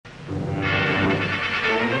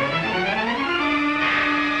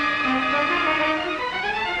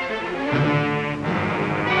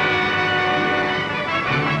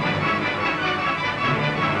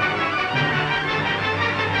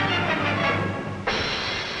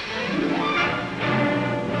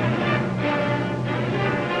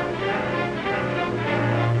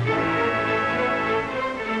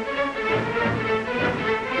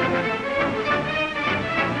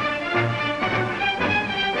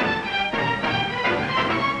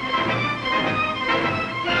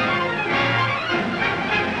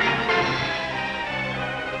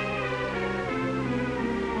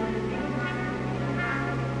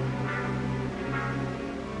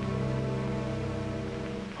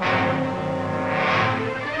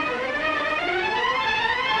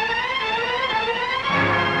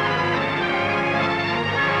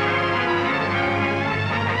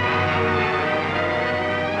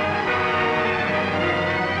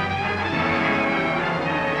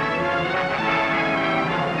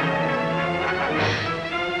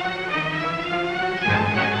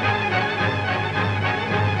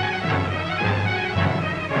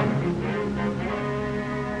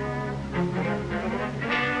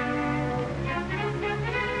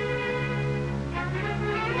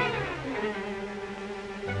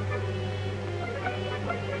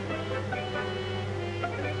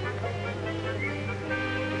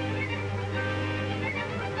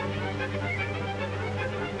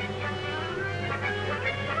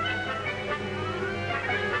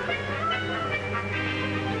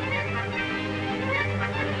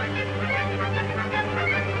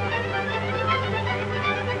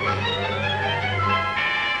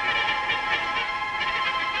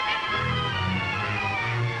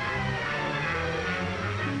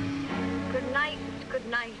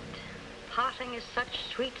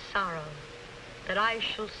sweet sorrow that I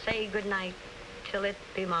shall say good night till it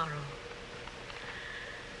be morrow.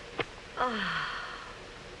 Ah,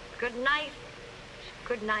 good night,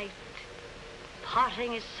 good night.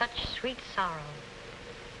 Parting is such sweet sorrow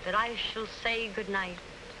that I shall say good night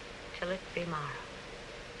till it be morrow.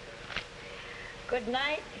 Good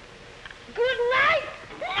night. Good night!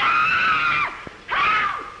 No!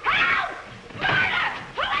 Help! Help! Murder!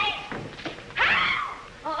 Police! Help!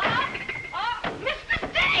 Oh, Mr.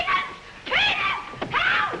 Stevens! Peter!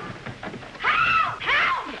 Help! Help!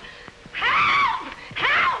 Help! Help!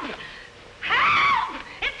 Help! Help!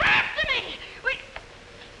 It's after me!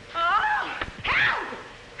 Help! Help!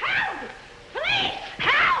 Police!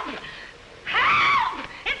 Help! Help!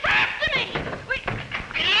 It's after me!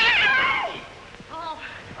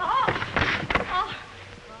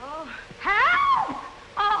 Help!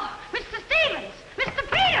 Oh, Mr. Stevens! Mr.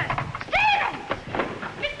 Peter! Stevens!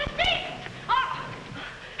 Mr. Stevens! Oh,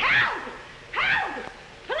 help! Help!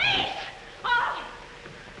 Police! Oh,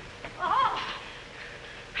 help! Oh,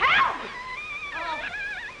 help!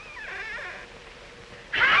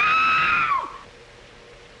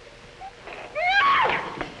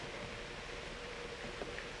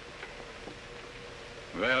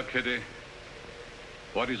 No! Well, Kitty,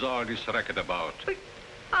 what is all this racket about?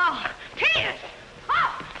 Oh, Peters!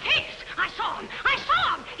 Oh, Peters! I saw him! I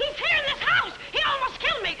saw him! He's here in this house! He almost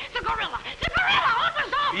killed me! The gorilla! The gorilla! What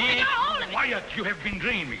was off? I got hold of it! Quiet! You have been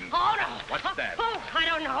dreaming. Oh, no. What's that? Oh, I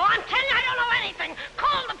don't know. I'm telling you, I don't know anything.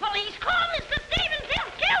 Call the police. Call Mr. Stevens.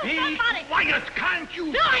 He'll kill somebody. Quiet! Can't you?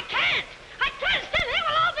 No, I can't. I can't. Then they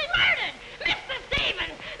will all be murdered. Mr.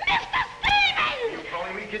 Stevens! Mr. Stevens! You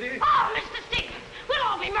calling me, Kitty? Oh, Mr. Stevens! We'll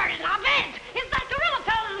all be murdered in our beds. It's that gorilla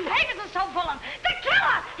fellow the papers are so full of. The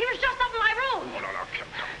killer! He was just up in my room. Oh, no, come,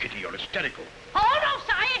 Kitty, you're hysterical. Oh, no,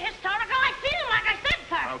 sir. I ain't historical. I seen him like I said,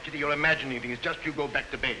 sir. Now, Kitty, you're imagining things. Just you go back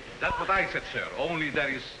to bed. That's what I said, sir. Only there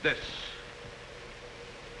is this.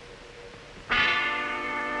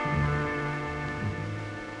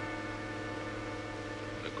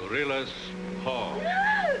 The gorilla's paw.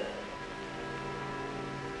 No!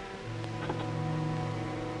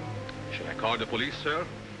 Shall I call the police, sir?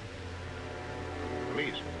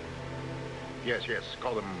 Police? Yes,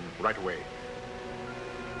 call them right away.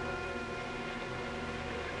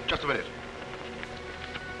 Just a minute.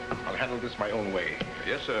 I'll handle this my own way.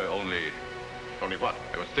 Yes, sir, only Only what?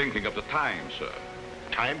 I was thinking of the time, sir.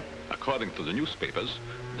 Time? According to the newspapers,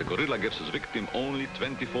 the gorilla gives his victim only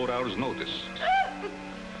 24 hours notice.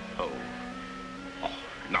 Oh,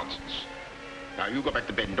 nonsense. Now, you go back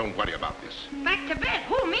to bed and don't worry about this. Back to bed?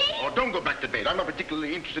 Who, me? Or don't go back to bed. I'm not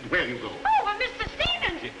particularly interested where you go. Oh, well, Mr.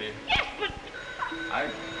 Stevens. Kitty. Yes, but...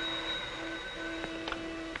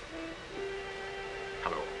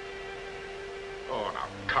 Hello. Oh, now,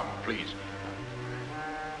 come, please.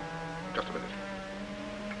 Just a minute.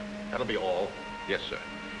 That'll be all. Yes, sir.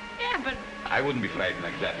 Yeah, but... I wouldn't be frightened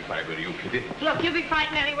like that if I were you, Kitty. Look, you be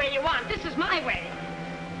frightened any way you want. This is my way.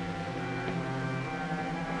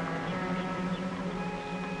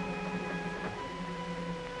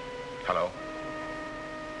 Hello.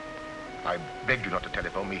 I begged you not to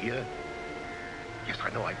telephone me here. Yes, I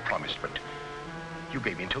know I promised, but you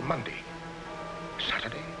gave me until Monday.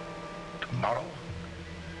 Saturday? Tomorrow?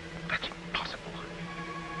 That's impossible.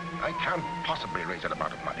 I can't possibly raise that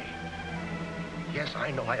amount of money. Yes,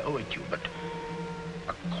 I know I owe it you, but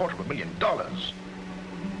 $250,000.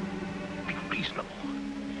 Be reasonable.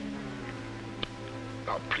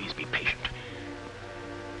 Now, please be patient.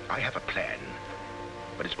 I have a plan,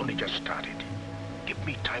 but it's only just started. Give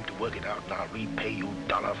me time to work it out, and I'll repay you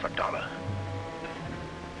dollar for dollar.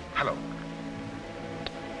 Hello.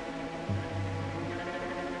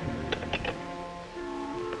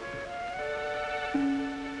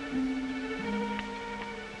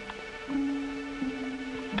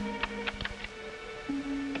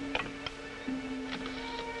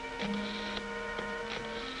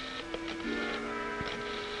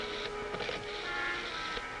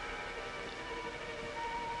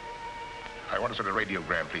 I want to send a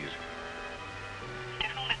radiogram, please. To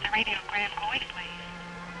whom is the radiogram going,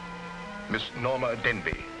 please? Miss Norma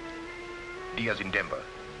Denby, Diaz in Denver,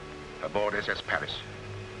 aboard SS Paris.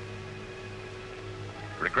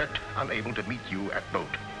 Regret unable to meet you at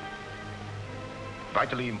boat.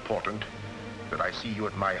 Vitally important that I see you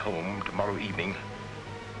at my home tomorrow evening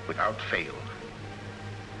without fail.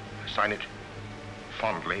 Sign it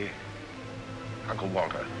fondly, Uncle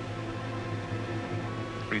Walter.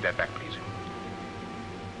 Read that back, please.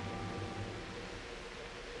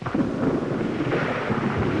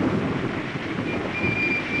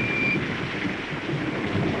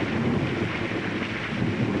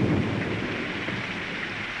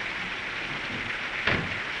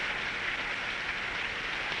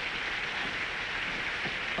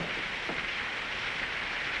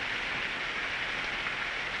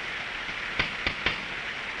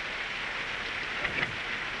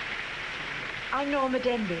 I'm Norma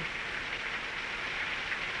Denby.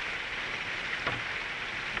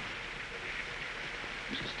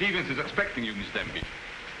 Mr. Stevens is expecting you, Miss Denby.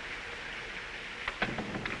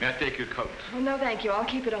 May I take your coat? Oh, no, thank you. I'll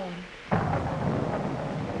keep it on.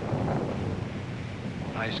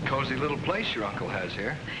 Nice, cozy little place your uncle has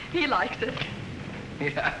here. He likes it.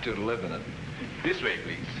 He'd have to live in it. This way,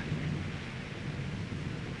 please.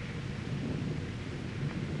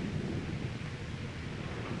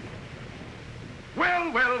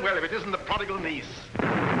 Well, if it isn't the prodigal niece.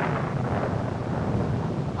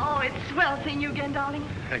 Oh, it's swell seeing you again, darling.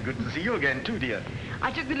 Good to see you again, too, dear.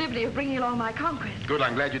 I took the liberty of bringing along my conquest. Good,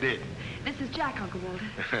 I'm glad you did. This is Jack, Uncle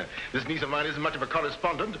Walter. This niece of mine isn't much of a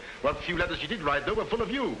correspondent. What few letters she did write, though, were full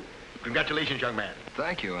of you. Congratulations, young man.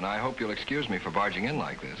 Thank you, and I hope you'll excuse me for barging in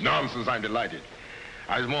like this. Nonsense, I'm delighted.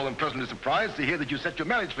 I was more than pleasantly surprised to hear that you set your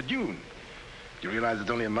marriage for June. Do you realize it's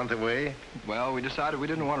only a month away? Well, we decided we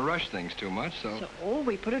didn't want to rush things too much, so... So,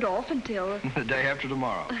 we put it off until... the day after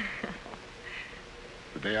tomorrow.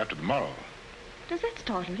 The day after tomorrow? Does that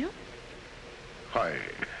startle you? Why,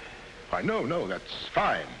 no, that's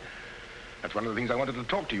fine. That's one of the things I wanted to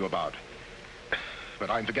talk to you about. But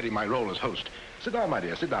I'm forgetting my role as host. Sit down, my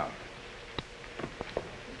dear, sit down.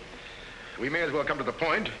 We may as well come to the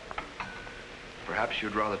point. Perhaps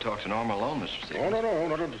you'd rather talk to Norma alone, Mr. Stevens. Oh, no,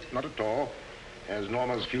 not at all. As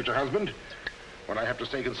Norma's future husband, what I have to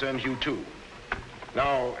say concerns you, too.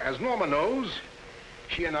 Now, as Norma knows,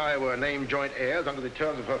 she and I were named joint heirs under the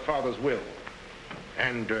terms of her father's will.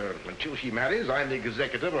 And until she marries, I'm the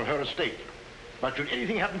executor of her estate. But should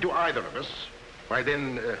anything happen to either of us, why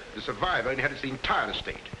then the survivor inherits the entire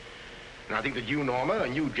estate. And I think that you, Norma,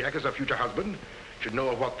 and you, Jack, as her future husband, should know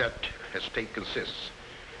of what that estate consists.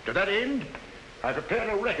 To that end, I prepared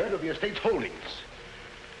a record of the estate's holdings.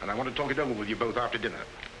 And I want to talk it over with you both after dinner.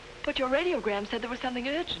 But your radiogram said there was something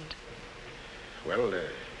urgent. Well,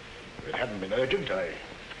 if it hadn't been urgent, I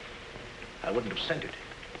wouldn't have sent it.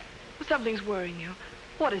 Well, something's worrying you.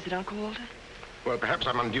 What is it, Uncle Walter? Well, perhaps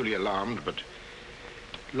I'm unduly alarmed, but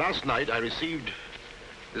last night I received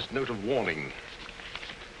this note of warning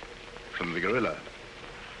from the gorilla.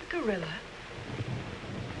 The gorilla?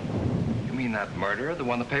 You mean that murderer, the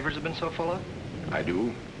one the papers have been so full of? I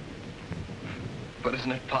do. But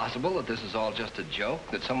isn't it possible that this is all just a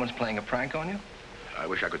joke, that someone's playing a prank on you? I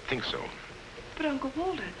wish I could think so. But, Uncle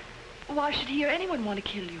Walter, why should he or anyone want to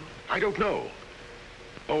kill you? I don't know.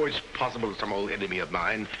 Oh, it's possible that some old enemy of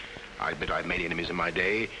mine, I admit I've many enemies in my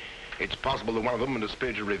day, it's possible that one of them, in a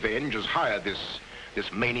spirit of revenge, has hired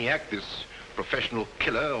this maniac, this professional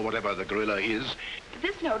killer, or whatever the gorilla is.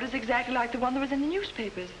 This note is exactly like the one that was in the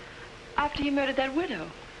newspapers after you murdered that widow.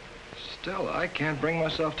 Still, I can't bring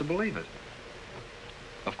myself to believe it.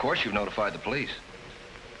 Of course, you've notified the police.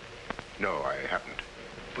 No, I haven't.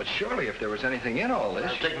 But surely, if there was anything in all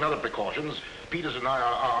this... I've taken other precautions. Peters and I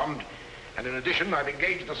are armed. And in addition, I've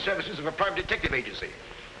engaged the services of a private detective agency.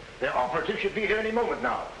 Their operative should be here any moment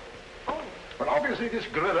now. Oh. But obviously, this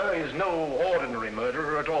gorilla is no ordinary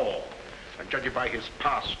murderer at all. And judging by his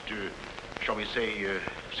past, shall we say,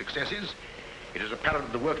 successes, it is apparent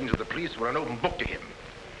that the workings of the police were an open book to him.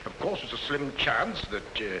 Of course, there's a slim chance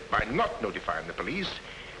that by not notifying the police,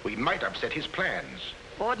 we might upset his plans.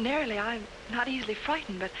 Ordinarily, I'm not easily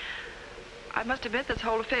frightened, but I must admit this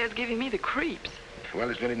whole affair is giving me the creeps. Well,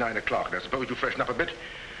 it's nearly 9 o'clock, and I suppose you freshen up a bit.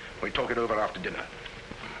 We talk it over after dinner.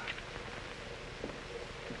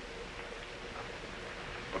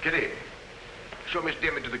 Oh, Kitty, show Miss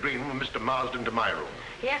Denby to the green room and Mr. Marsden to my room.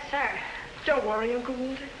 Yes, sir. Don't worry, Uncle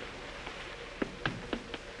Walter.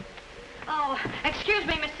 Oh, excuse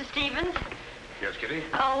me, Mr. Stevens. Yes, Kitty?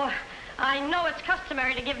 Oh, I know it's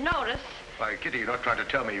customary to give notice. Why, Kitty, you're not trying to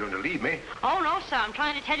tell me you're going to leave me. Oh, no, sir. I'm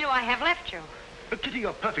trying to tell you I have left you. But, Kitty,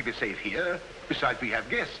 you're perfectly safe here. Besides, we have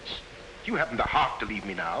guests. You haven't the heart to leave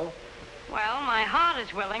me now. Well, my heart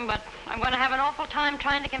is willing, but I'm going to have an awful time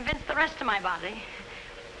trying to convince the rest of my body.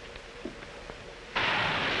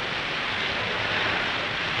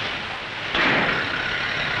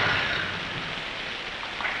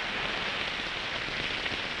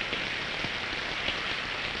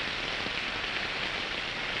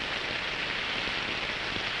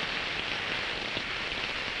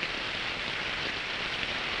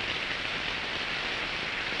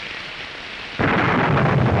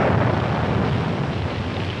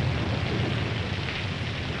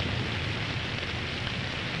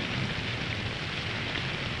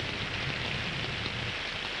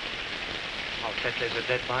 There's a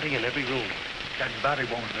dead body in every room. That body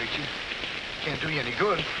won't hurt you. Can't do you any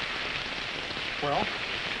good. Well,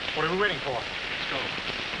 what are we waiting for? Let's go.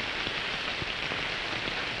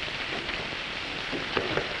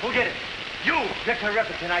 Who'll get it? You! You're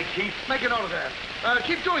terrific tonight, Chief. Make a note of that.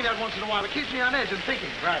 Keep doing that once in a while. It keeps me on edge and thinking.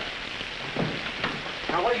 Right.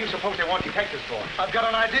 Now, what do you suppose they want detectives for? I've got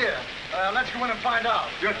an idea. Let's go in and find out.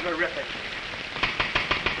 You're terrific.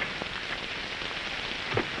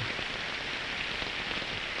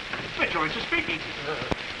 Mitchell, it's a speakeasy.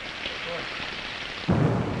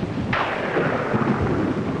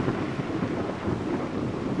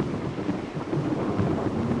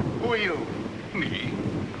 Who are you? Me?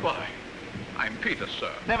 Why? I'm Peter,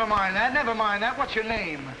 sir. Never mind that. Never mind that. What's your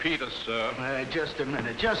name? Peter, sir. Just a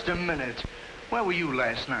minute. Just a minute. Where were you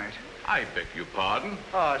last night? I beg your pardon.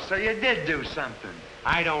 Oh, so you did do something.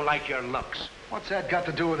 I don't like your looks. What's that got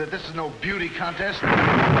to do with it? This is no beauty contest.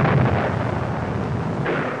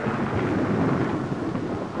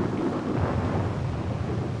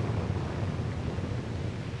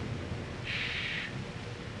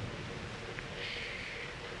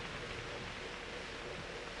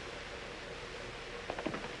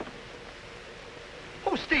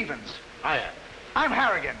 Who's Stevens? I am. I'm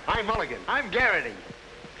Harrigan. I'm Mulligan. I'm Garrity.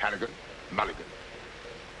 Harrigan, Mulligan.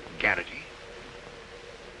 Garrity?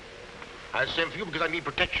 I sent for you because I need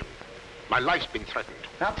protection. My life's been threatened.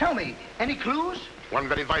 Now tell me, any clues? One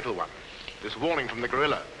very vital one. This warning from the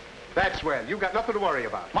gorilla. That's well. You've got nothing to worry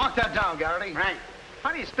about. Mark that down, Garrity. Right.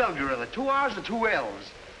 How do you spell gorilla? 2 R's or 2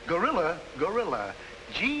 L's? Gorilla, gorilla.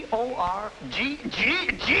 G-O-R-G-G-O-O!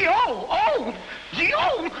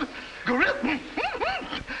 G-O! Gorilla.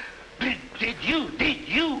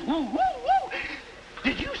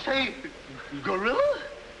 Did you say gorilla?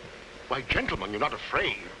 Why, gentlemen, you're not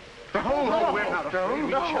afraid. No, we're not afraid.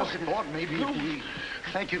 We just thought maybe if we...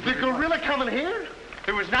 Thank you The very much. gorilla coming here?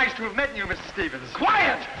 It was nice to have met you, Mr. Stevens.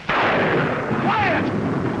 Quiet! Quiet!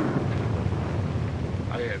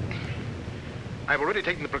 I've already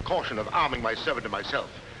taken the precaution of arming my servant and myself.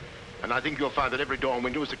 And I think you'll find that every door and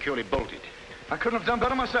window is securely bolted. I couldn't have done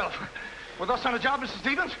better myself. With us on the job, Mr.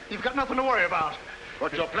 Stevens, you've got nothing to worry about.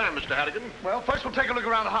 What's your plan, Mr. Harrigan? Well, first we'll take a look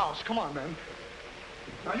around the house. Come on, men.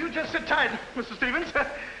 Now, you just sit tight, Mr. Stevens.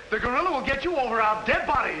 The gorilla will get you over our dead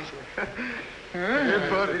bodies. Dead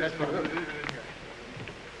bodies.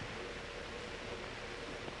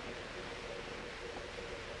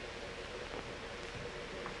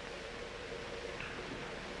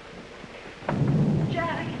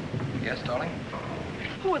 Jack, Yes, darling?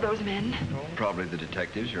 who are those men? Probably the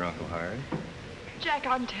detectives your uncle hired. Jack,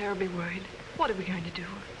 I'm terribly worried. What are we going to do?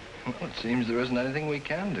 Well, it seems there isn't anything we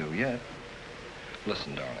can do yet.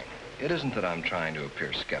 Listen, darling, it isn't that I'm trying to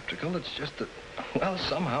appear skeptical. It's just that, well,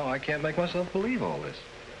 somehow I can't make myself believe all this.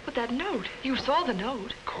 But that note, you saw the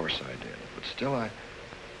note. Of course I did, but still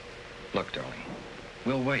Look, darling,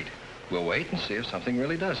 we'll wait. We'll wait and see if something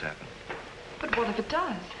really does happen. But what if it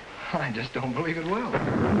does? I just don't believe it will.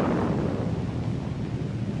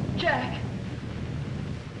 Jack.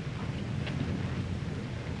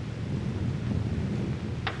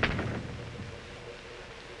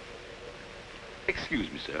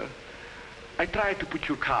 Excuse me, sir. I tried to put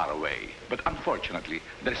your car away, but unfortunately,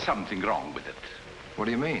 there's something wrong with it. What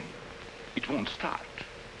do you mean? It won't start.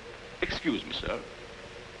 Excuse me, sir.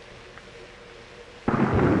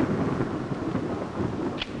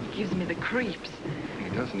 Gives me the creeps. He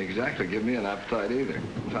doesn't exactly give me an appetite either.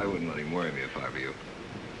 I wouldn't let him worry me if I were you.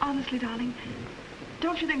 Honestly, darling,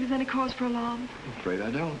 don't you think there's any cause for alarm? I'm afraid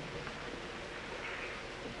I don't.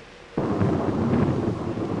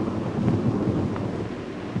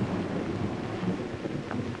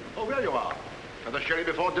 Oh, there you are. Another sherry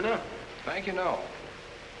before dinner? Thank you, no.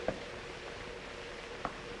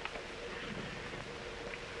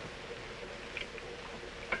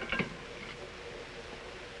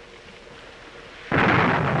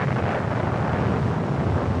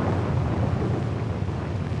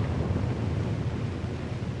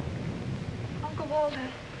 Uncle Walter,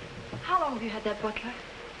 how long have you had that butler?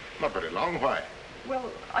 Not very long. Why?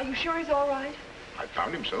 Well, are you sure he's all right? I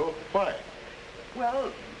found him so. Why?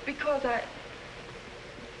 Well, because I...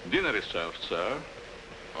 Dinner is served, sir.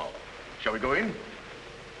 Oh, shall we go in?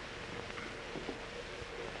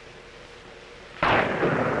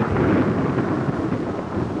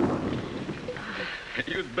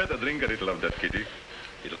 You'd better drink a little of that, Kitty.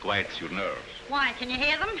 It'll quiet your nerves. Why, can you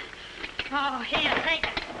hear them? Oh, here, take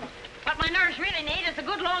it. What my nerves really need is a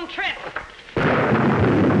good long trip.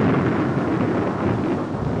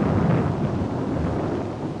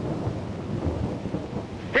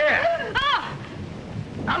 Here! Oh,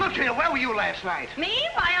 Now, look here. Where were you last night? me?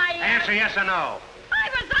 Why, Answer yes or no. I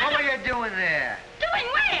was What were you doing there? Doing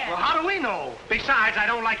where? Well, how do we know? Besides, I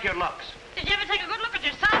don't like your looks. Did you ever take a good look at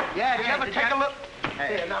yourself? Yeah, did you ever take a look?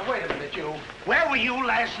 Hey. Here, now, wait a minute, you. Where were you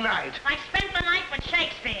last night? I spent the night with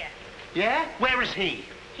Shakespeare. Yeah? Where is he?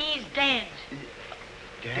 He's dead.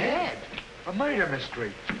 Dead? A murder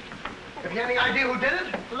mystery. Have you any idea who did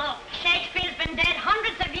it? Look, Shakespeare's been dead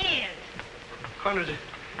hundreds of years. Hundreds.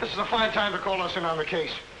 This is a fine time to call us in on the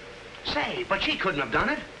case. Say, but she couldn't have done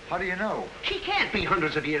it. How do you know? She can't be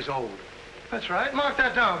hundreds of years old. That's right. Mark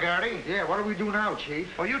that down, Garrity. Yeah, what do we do now, Chief?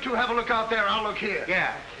 Well, you two have a look out there. I'll look here.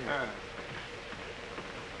 Yeah.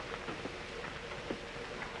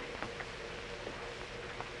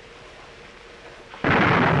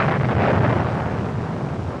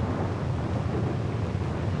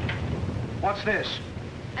 What's this?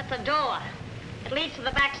 That's a door. It leads to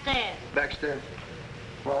the back stairs. Backstairs.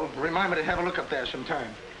 Well, remind me to have a look up there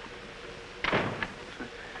sometime.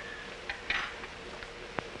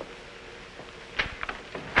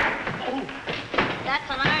 That's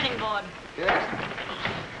an ironing board. Yes.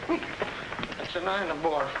 That's an ironing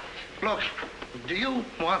board. Look, do you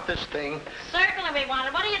want this thing? Certainly we want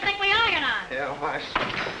it. What do you think we iron on? Yeah, why?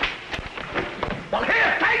 Well,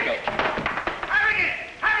 here, take it! Harrigan!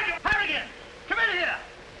 Harrigan! Harrigan! Come in here!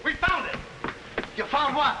 We found it. You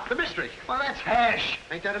found what? The mystery. Well, that's hash.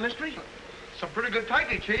 Ain't that a mystery? Some pretty good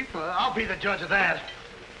pikey, Chief. I'll be the judge of that.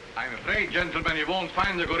 I'm afraid, gentlemen, you won't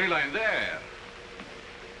find the gorilla in there.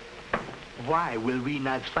 Why will we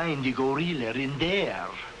not find the gorilla in there?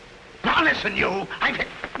 Now listen, you!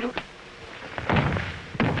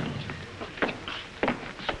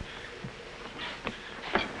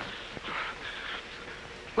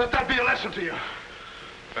 Let that be a lesson to you.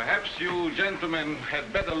 Perhaps you gentlemen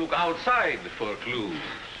had better look outside for clues.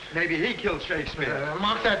 Maybe he killed Shakespeare.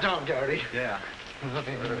 Mark that down, Garrity. Yeah.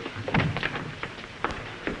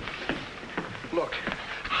 Look,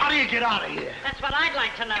 how do you get out of here? That's what I'd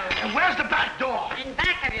like to know. And where's the back door? In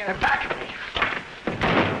back of you. In back of me.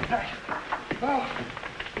 Oh.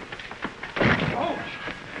 Oh.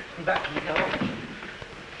 Back of me, go.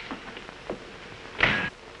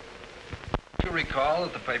 You recall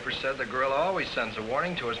that the paper said the gorilla always sends a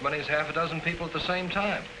warning to as many as half a dozen people at the same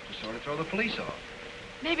time to sort of throw the police off.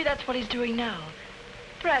 Maybe that's what he's doing now.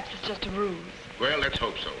 Perhaps it's just a ruse. Well, let's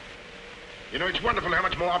hope so. You know, it's wonderful how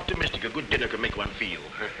much more optimistic a good dinner can make one feel.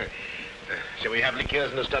 Shall we have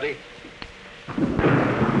liqueurs in the study?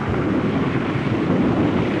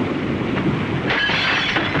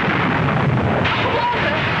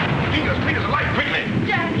 Peter's alive, quickly!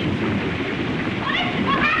 Jack!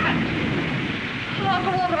 What happened?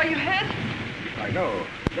 Uncle Walter, are you hurt? I know.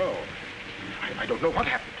 No. I don't know what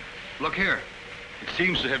happened. Look here. It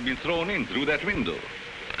seems to have been thrown in through that window.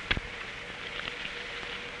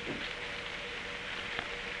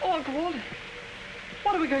 Oh, Uncle Walter,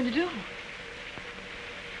 what are we going to do?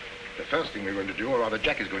 The first thing we're going to do, or rather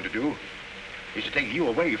Jack is going to do, is to take you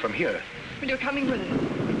away from here. Well, you're coming with us.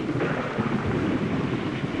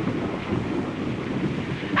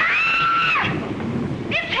 Ah!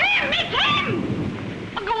 It's him! It's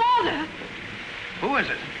him! Uncle Walter! Who is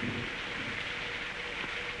it?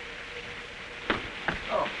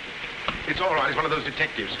 Oh, it's all right. It's one of those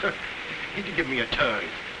detectives. He can give me a turn.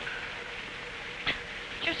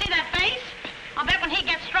 Did you see that face? I'll bet when he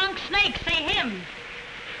gets drunk, snakes see him.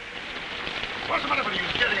 What's the matter with you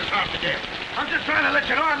scaring us half to death? I'm just trying to let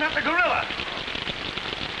you know I'm not the gorilla.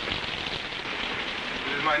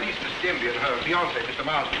 This is my niece, Miss Denby, and her fiancé, Mr.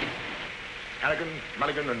 Marsden. Harrigan,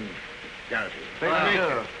 Mulligan, and Garrity.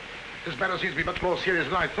 This matter seems to be much more serious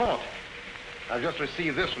than I thought. I've just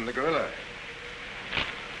received this from the gorilla.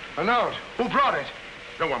 A note. Who brought it?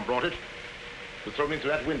 No one brought it. It was thrown into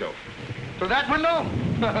that window. Through that window?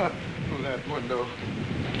 Through that window.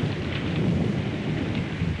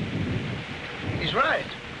 He's right.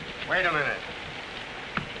 Wait a minute.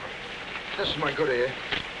 This is my good ear.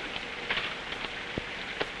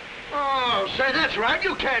 Oh, say, that's right.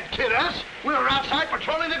 You can't kid us. We were outside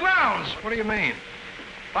patrolling the grounds. What do you mean?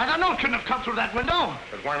 Why, the note couldn't have come through that window.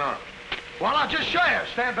 But why not? Well, I'll just show you.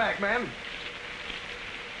 Stand back, man.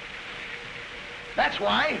 That's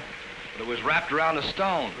why. But it was wrapped around a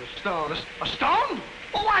stone. A stone. A stone?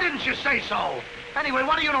 Well, why didn't you say so? Anyway,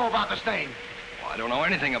 what do you know about the stain? Well, I don't know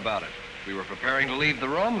anything about it. We were preparing to leave the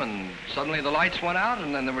room, and suddenly the lights went out,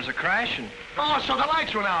 and then there was a crash, and... Oh, so the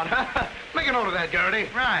lights went out, huh? Make a note of that, Garrity.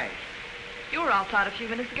 Right. You were outside a few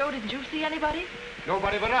minutes ago. Didn't you see anybody?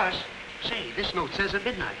 Nobody but us. Say, this note says at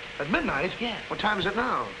midnight. At midnight? Yeah. What time is it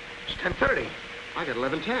now? It's 10:30. I got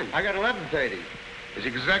 11:10. I got 11:30. It's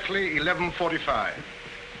exactly 11:45.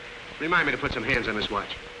 Remind me to put some hands on this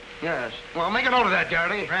watch. Yes. Well, make a note of that,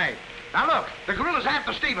 Garrity. Right. Now, look, the gorilla's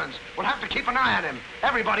after Stevens. We'll have to keep an eye on him.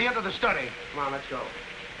 Everybody into the study. Come on, let's go.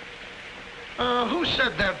 Who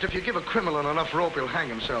said that if you give a criminal enough rope, he'll hang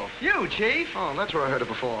himself? You, Chief. Oh, that's where I heard it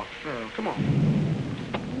before. Come on.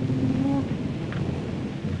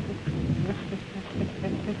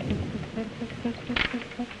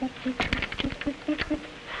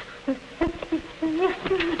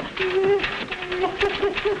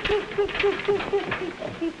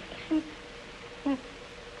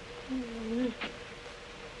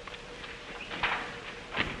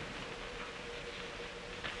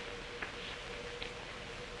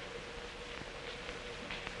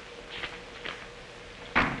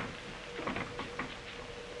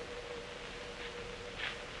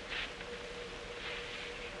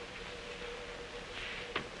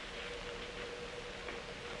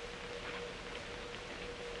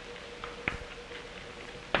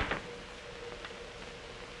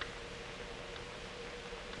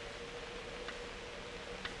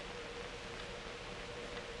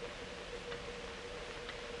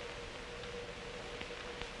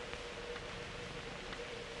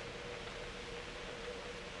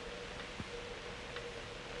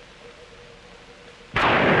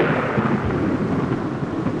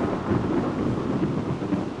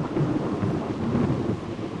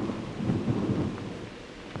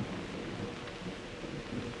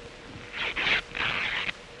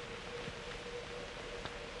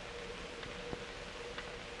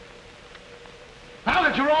 Now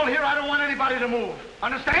that you're all here, I don't want anybody to move.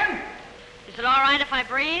 Understand? Is it all right if I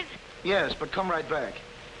breathe? Yes, but come right back.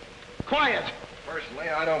 Quiet. Personally,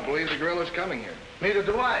 I don't believe the gorilla's coming here. Neither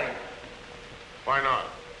do I. Why not?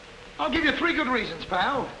 I'll give you 3 good reasons,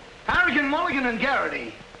 pal. Harrigan, Mulligan, and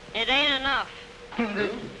Garrity. It ain't enough.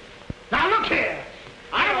 Now look here.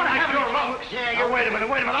 I don't want to have your looks. Yeah, wait a minute.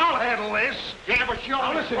 I'll handle this. Yeah, but you're...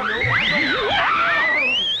 Now listen, you.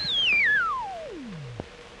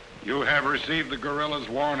 You have received the gorilla's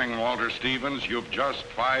warning, Walter Stevens. You've just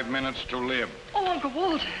 5 minutes to live. Oh, Uncle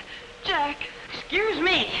Walter. Jack. Excuse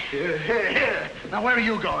me. Here. Now, where are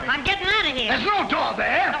you going? I'm getting out of here. There's no door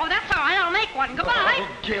there. Oh, that's all right. I'll make one. Goodbye. Oh,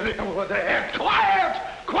 get it over there. Quiet!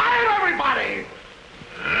 Quiet, everybody!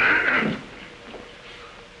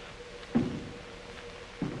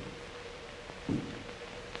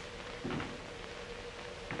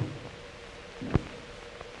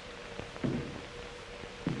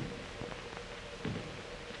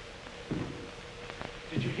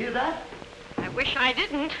 Did you hear that? I wish I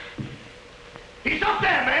didn't. He's up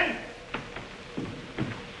there, man!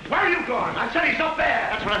 Where are you going? I said he's up there!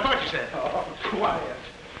 That's what I thought you said. Oh, quiet.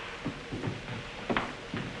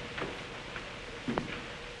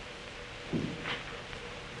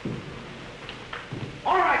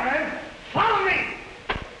 All right, man. Follow me!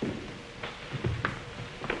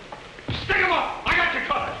 Stick him up! I got you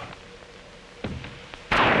covered!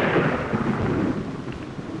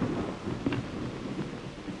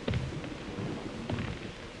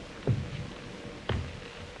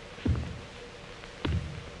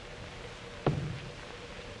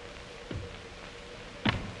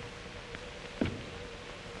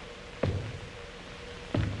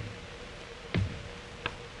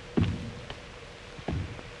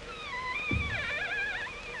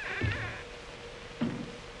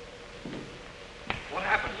 What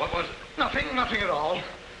happened? What was it? Nothing at all.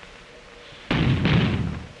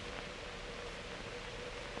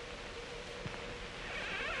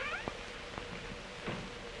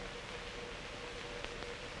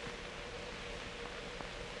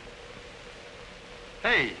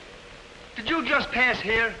 Hey, did you just pass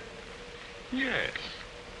here? Yes.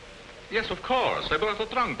 Yes, of course. I brought a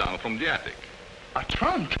trunk down from the attic. A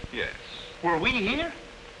trunk? Yes. Were we here?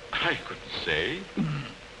 I couldn't say.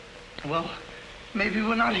 Well, maybe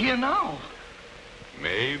we're not here now.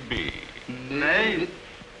 Maybe. Maybe.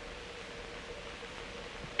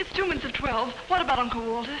 It's 2 minutes of 12. What about Uncle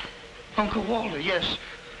Walter? Uncle Walter, yes.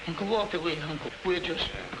 Uncle Walter, we're just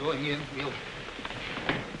going in.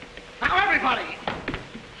 Now, everybody!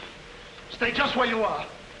 Stay just where you are.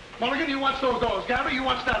 Mulligan, you watch those doors. Gary, you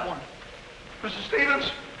watch that one. Mr.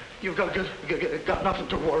 Stevens, you've got nothing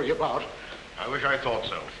to worry about. I wish I thought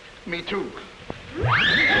so. Me too.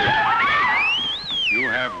 You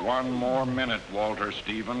have 1 more minute, Walter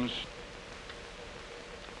Stevens.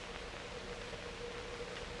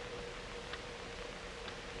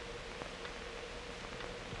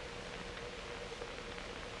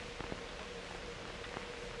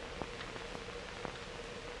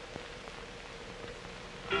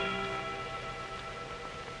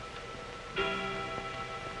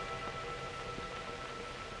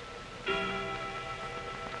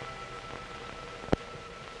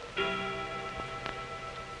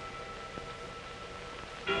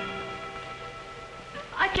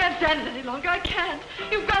 I can't stand it any longer. I can't.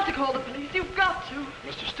 You've got to call the police. You've got to.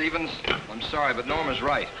 Mr. Stevens, I'm sorry, but Norma's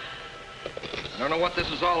right. I don't know what this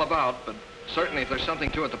is all about, but certainly if there's something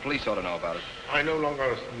to it, the police ought to know about it. I no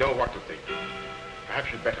longer know what to think.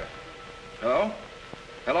 Perhaps you'd better. Hello?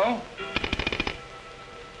 Hello?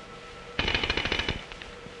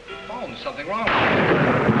 Phone, something wrong.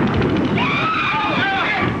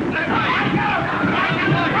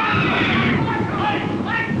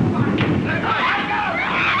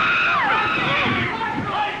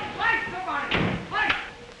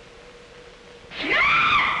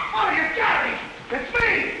 It's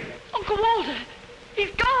me! Uncle Walter,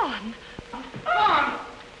 he's gone. Gone?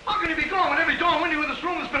 How can he be gone when every door and window in this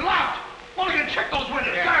room has been locked? Mulligan, check those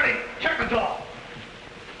windows. Garrity, check the door.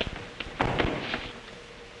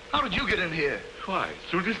 How did you get in here? Why,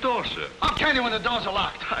 through this door, sir. How can you when the doors are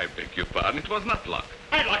locked? I beg your pardon, it was not locked.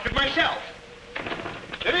 I locked it myself.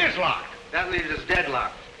 It is locked. That leaves us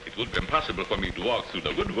deadlocked. It would be impossible for me to walk through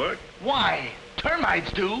the woodwork. Why?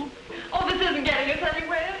 Termites do. Oh, this isn't getting us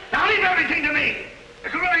anywhere. Now leave everything to me. The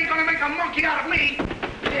gorilla ain't gonna make a monkey out of me.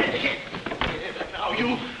 Now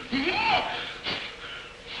you.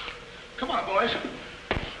 Come on, boys.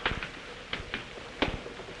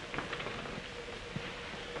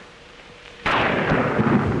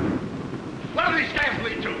 Where do these stairs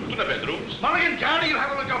lead to? To the bedrooms. Mulligan, Garrity, you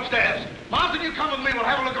have a look upstairs. Marsden, you come with me. We'll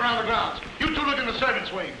have a look around the grounds. You two look in the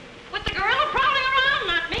servants' wing. With the gorilla prowling around,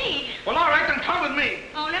 not me. Well, all right, then come with me.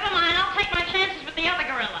 Oh, never mind. I'll take my chances with the other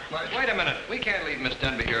gorilla. Wait a minute. We can't leave Miss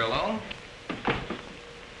Denby here alone.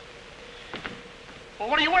 Well,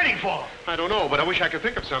 what are you waiting for? I don't know, but I wish I could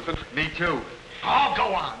think of something. Me too. Oh,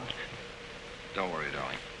 go on. Don't worry,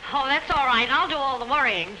 darling. Oh, that's all right. I'll do all the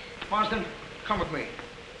worrying. Marsden, come with me.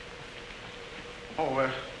 Oh,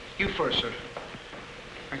 you first, sir.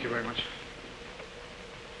 Thank you very much.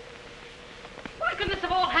 Why couldn't this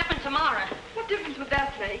have all happened tomorrow? What difference would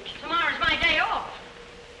that make? Tomorrow's my day off.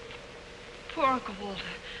 Poor Uncle Walter.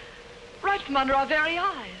 Right from under our very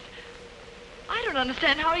eyes. I don't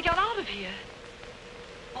understand how he got out of here.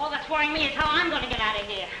 All that's worrying me is how I'm going to get out of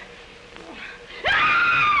here.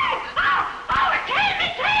 Oh, it's him!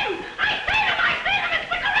 It's him! I seen him! I seen him! It's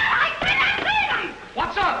the gorilla! I seen him!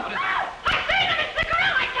 What's up? I seen him! It's the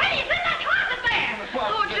gorilla! I tell you, he's in that closet there!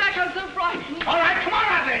 Oh, Jack, I'm so frightened. All right, come on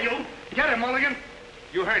out there, you. Get him, Mulligan.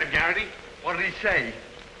 You heard him, Garrity. What did he say?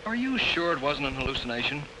 Are you sure it wasn't an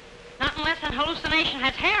hallucination? Not unless an hallucination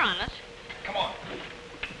has hair on it. Come on.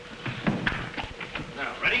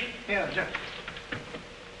 Now, ready? Yeah, Jack.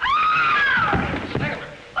 Snaggle.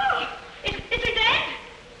 Oh, is he dead?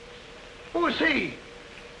 Who is he?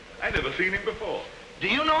 I never seen him before. Do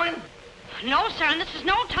you know him? No, sir, and this is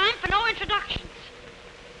no time for no introductions.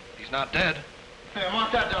 He's not dead. Yeah,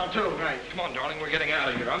 mark that down, too. Right. Come on, darling, we're getting out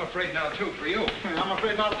of here. I'm afraid now, too, for you. Yeah, I'm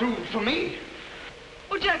afraid not, too, for me.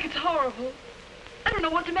 Oh, Jack, it's horrible. I don't know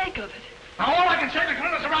what to make of it. Now, all I can say, the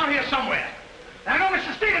gorilla's around here somewhere. And I know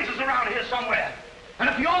Mr. Stevens is around here somewhere. And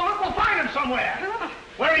if you all look, we'll find him somewhere.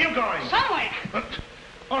 Where are you going? Somewhere.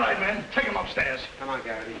 All right, men, take him upstairs. Come on,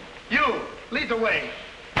 Garrity. You, lead the way.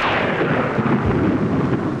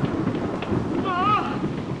 Oh.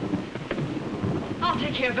 I'll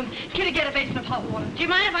take care of him. Kitty, get a basin of hot water. Do you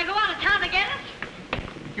mind if I go out of town to get it?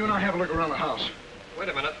 You and I have a look around the house. Wait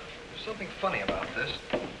a minute. There's something funny about this.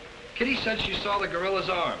 Kitty said she saw the gorilla's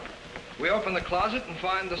arm. We open the closet and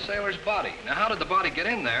find the sailor's body. Now, how did the body get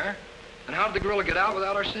in there? And how did the gorilla get out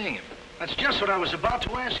without our seeing him? That's just what I was about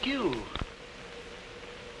to ask you.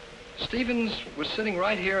 Stevens was sitting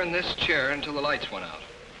right here in this chair until the lights went out.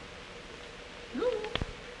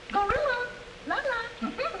 Gorilla. La la.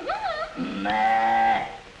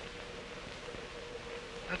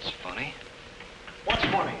 That's funny. What's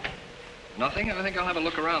funny? Nothing. I think I'll have a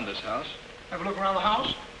look around this house. Have a look around the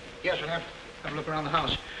house? Yes, we'll have a look around the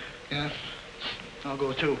house. Yeah, I'll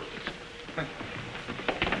go too.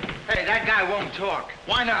 Hey, that guy won't talk.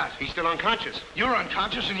 Why not? He's still unconscious. You're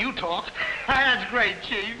unconscious and you talk. That's great,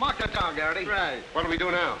 Chief. Mark that down, Garrity. Right. What do we do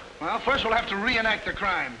now? Well, first we'll have to reenact the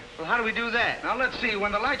crime. Well, how do we do that? Now, let's see.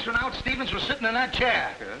 When the lights went out, Stevens was sitting in that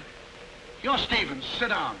chair. Yeah. You're Stevens. Sit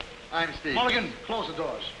down. I'm Steve. Mulligan, close the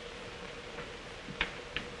doors.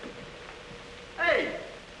 Hey,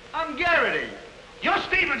 I'm Garrity. You're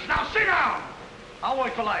Stevens. Now, sit down. I'll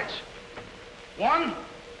wait for lights. 1,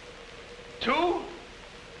 2,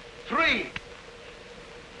 3.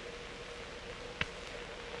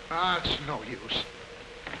 It's no use.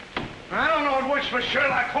 I don't know it works for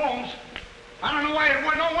Sherlock Holmes. I don't know why it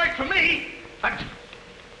don't work for me.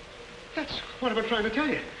 That's what I've been trying to tell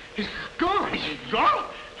you. He's gone. He's gone?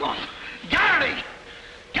 Oh, Garrity!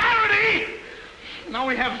 Garrity! Now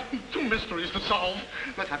we have 2 mysteries to solve.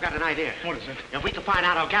 Look, I've got an idea. What is it? If we can find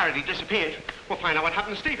out how Garrity disappeared, we'll find out what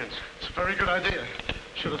happened to Stevens. It's a very good idea.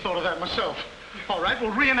 Should have thought of that myself. All right,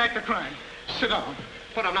 we'll reenact the crime. Sit down.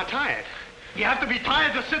 But I'm not tired. You have to be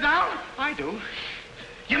tired to sit down? I do.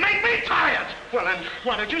 You make me tired. Well, then,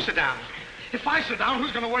 why don't you sit down? If I sit down,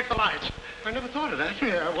 who's going to work the lights? I never thought of that.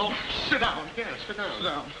 Yeah, well, sit down. Yeah, sit down. Sit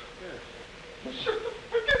down. Yeah.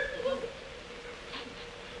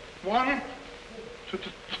 One, two,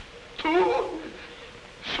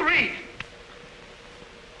 three.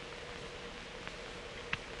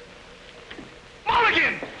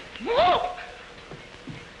 Mulligan! Whoa!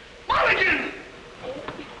 Mulligan!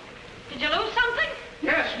 Did you lose something?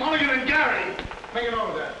 Yes, Mulligan and Gary. Make it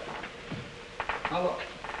over there. Now look,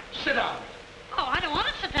 sit down. Oh, I don't want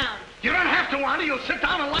to sit down. You don't have to want it. You'll sit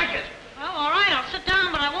down and like it. Well, all right, I'll sit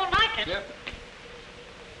down, but I won't like it. Yep.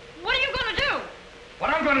 What are you going to do?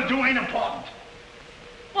 What I'm going to do ain't important.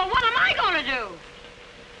 Well, what am I going to do?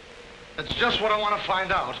 That's just what I want to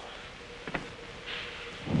find out.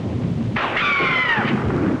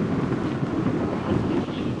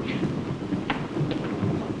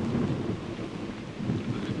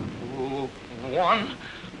 One,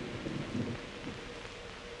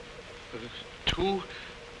 two,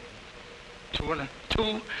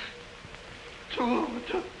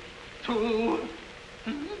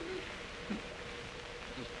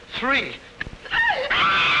 three.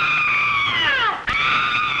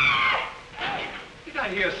 Did I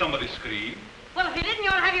hear somebody scream? Well, if you didn't, you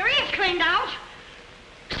ought to have your ears cleaned out.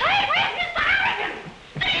 Say, where's Mr. Harrigan?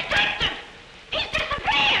 The detective! He's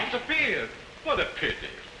disappeared! Disappeared? What a pity.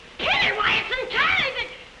 Pity? Why, it's entirely...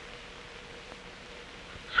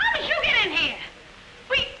 How did you get in here?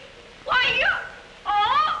 Why, you...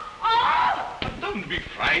 Oh! But don't be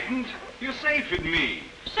frightened. You're safe with me.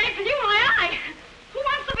 Safe with you, why, who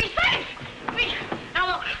wants to be safe? Now,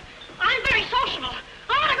 look, I'm very sociable.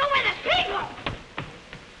 I want to go where there's people.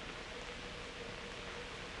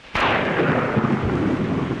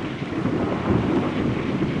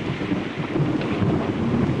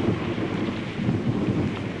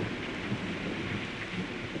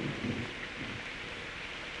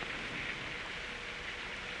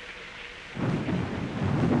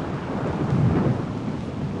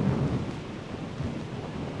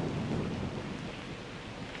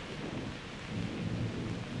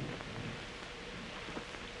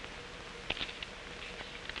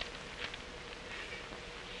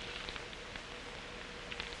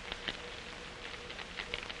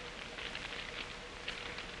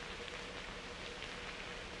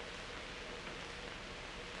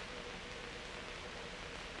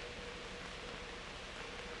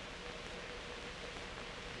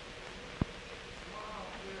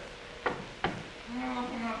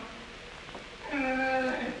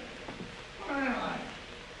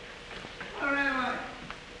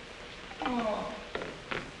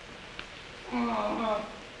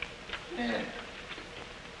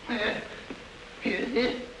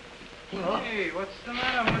 Hey, what's the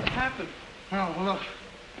matter? What's happened? Oh, look.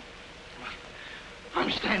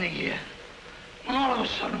 I'm standing here, and all of a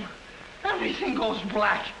sudden, everything goes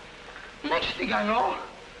black. Next thing I know,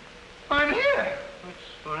 I'm here. That's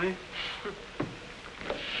funny.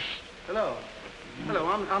 Hello. Hello,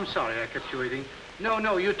 I'm sorry I kept you waiting.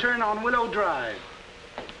 No, you turn on Willow Drive.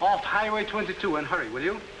 Off Highway 22, and hurry, will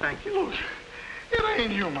you? Thank you. Look, it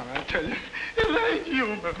ain't human, I tell you. It ain't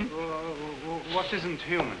human. What isn't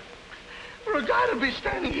human? For a guy to be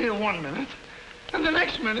standing here 1 minute, and the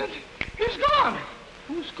next minute, he's gone.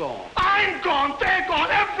 Who's gone? I'm gone, they're gone,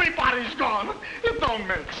 everybody's gone. It don't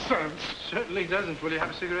make sense. Certainly doesn't. Will you have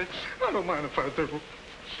a cigarette? I don't mind if I do.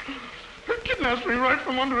 He kidnaps me right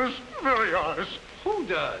from under his very eyes. Who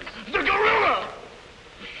does? The gorilla!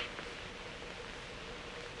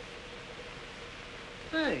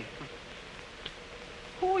 Hey,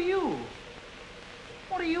 who are you?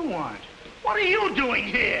 What do you want? What are you doing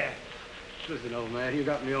here? Listen, old man, you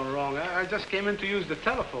got me all wrong. I just came in to use the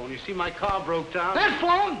telephone. You see, my car broke down. That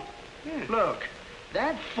phone? Yeah. Look,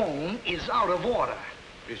 that phone is out of order.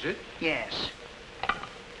 Is it? Yes.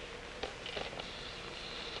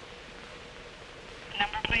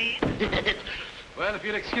 Number, please. Well, if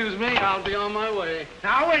you'll excuse me, I'll be on my way.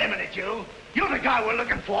 Now, wait a minute, you. You're the guy we're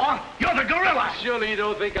looking for. You're the gorilla. Surely you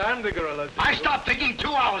don't think I'm the gorilla, do you? I stopped thinking 2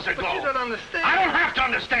 hours ago. But you don't understand. I don't have to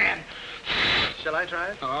understand. Shall I try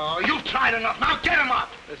it? Oh, you've tried enough. Now get him up.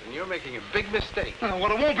 Listen, you're making a big mistake. Well,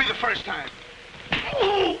 it won't be the first time.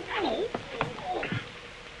 Oh,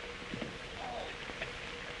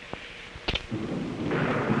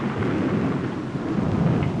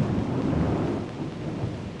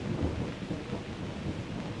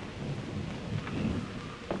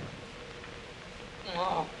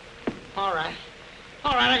 all right.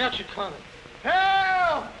 All right, I got you covered.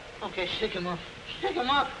 Help! Okay, shake him up. Shake him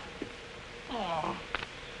up. Oh.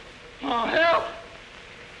 Oh, help!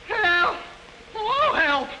 Help! Oh,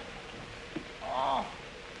 help! Oh.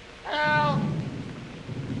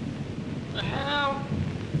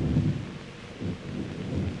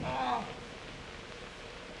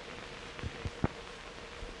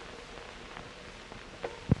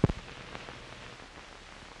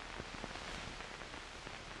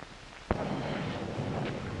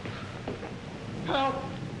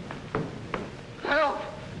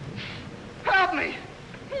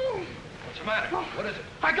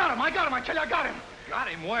 I tell you, I got him. Got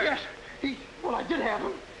him where? Yes. Well, I did have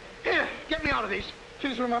him. Here, get me out of these.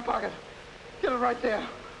 Keys are in my pocket. Get it right there.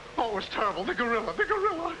 Oh, it was terrible. The gorilla.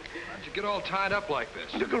 How'd you get all tied up like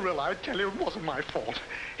this? The gorilla, I tell you, it wasn't my fault.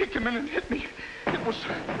 He came in and hit me. It was...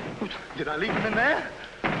 Did I leave him in there?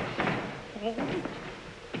 Oh.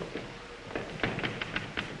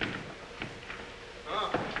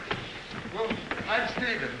 Well, I'm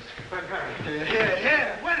Stevens. I'm Harry.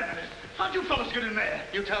 Here. Wait a minute. How'd you fellas get in there?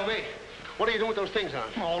 You tell me. What are you doing with those things on?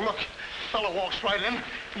 Oh, look. Fellow walks right in.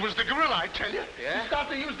 It was the gorilla, I tell you. Yeah? He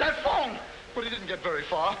started to use that phone. But he didn't get very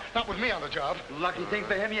far. Not with me on the job. Lucky thing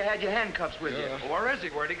for him, you had your handcuffs with you. Where is he?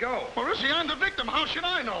 Where'd he go? Where is he? I'm the victim. How should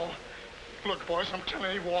I know? Look, boys, I'm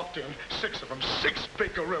telling you, he walked in. 6 of them. 6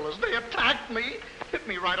 big gorillas. They attacked me. Hit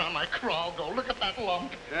me right on my crawl. Go. Look at that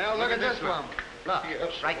lump. Well, look at this lump. Look,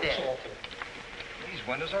 yes, right there. It's awful. These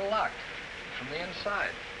windows are locked from the inside.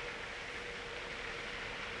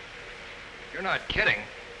 You're not kidding.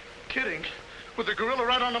 Kidding? With the gorilla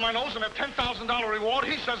right under my nose and a $10,000 reward,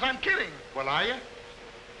 he says I'm kidding. Well, are you?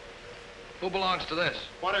 Who belongs to this?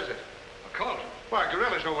 What is it? A coat. Why,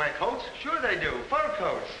 gorillas don't wear coats. Sure they do. Fur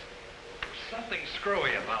coats. Something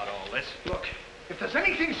screwy about all this. Look, if there's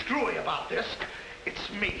anything screwy about this, it's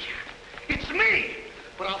me. It's me!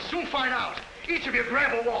 But I'll soon find out. Each of you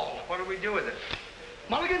grab a wall. What do we do with it?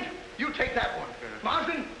 Mulligan, you take that one.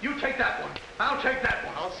 Marsden, you take that one. I'll take that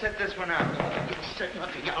one. I'll set this one out. You set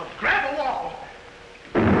nothing out. Grab a wall.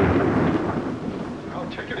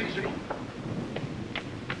 I'll take it easy.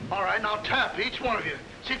 All right, now tap, each one of you.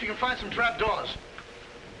 See if you can find some trap doors.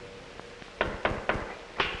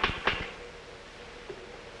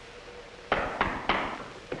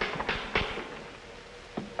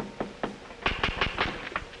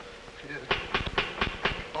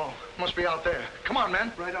 Oh, must be out there. Come on,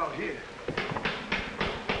 men. Right out here.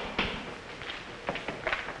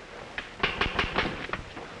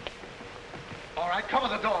 All right, cover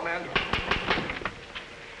the door, man.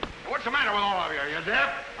 What's the matter with all of you? You deaf?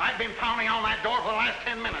 I've been pounding on that door for the last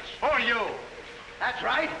 10 minutes. Who are you? That's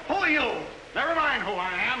right. Who are you? Never mind who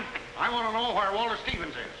I am. I want to know where Walter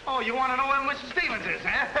Stevens is. Oh, you want to know where Mr. Stevens is,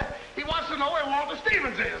 huh? He wants to know where Walter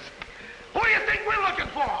Stevens is. Who do you think we're looking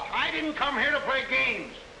for? I didn't come here to play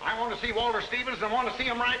games. I want to see Walter Stevens and want to see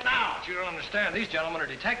him right now. But you don't understand. These gentlemen are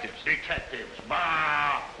detectives. Detectives?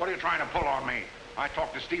 Bah! What are you trying to pull on me? I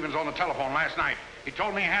talked to Stevens on the telephone last night. He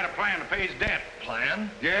told me he had a plan to pay his debt.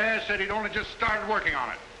 Plan? Yes, said he'd only just started working on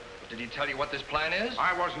it. Did he tell you what this plan is?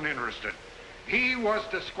 I wasn't interested. He was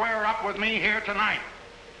to square up with me here tonight.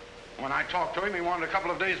 When I talked to him, he wanted a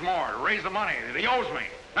couple of days more to raise the money that he owes me.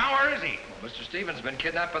 Now, where is he? Well, Mr. Stevens has been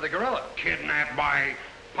kidnapped by the gorilla. Kidnapped by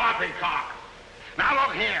Poppycock. Now,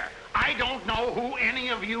 look here. I don't know who any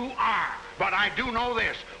of you are, but I do know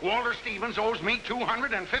this. Walter Stevens owes me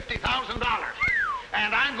 $250,000.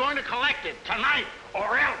 And I'm going to collect it tonight,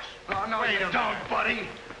 or else. Oh, no, you don't, buddy.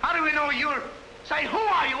 How do we know you're... Say, who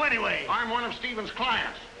are you anyway? I'm one of Stevens'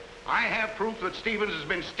 clients. I have proof that Stevens has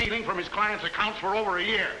been stealing from his clients' accounts for over a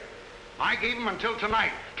year. I gave him until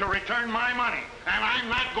tonight to return my money, and I'm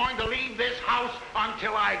not going to leave this house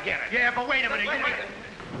until I get it. Yeah, but wait a minute.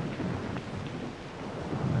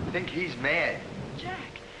 I think he's mad. Jack,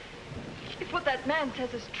 if what that man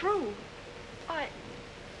says is true,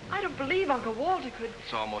 I don't believe Uncle Walter could...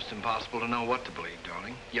 It's almost impossible to know what to believe,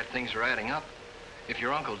 darling. Yet things are adding up. If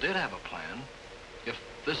your uncle did have a plan, if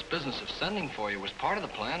this business of sending for you was part of the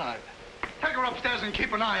plan, Take her upstairs and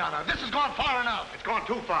keep an eye on her. This has gone far enough. It's gone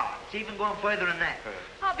too far. It's even going further than that.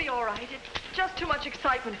 I'll be all right. It's just too much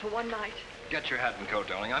excitement for one night. Get your hat and coat,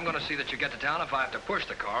 darling. I'm going to see that you get to town if I have to push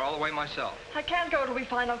the car all the way myself. I can't go till we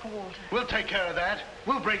find Uncle Walter. We'll take care of that.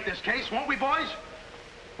 We'll break this case, won't we, boys?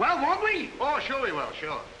 Well, won't we? Oh, sure we will,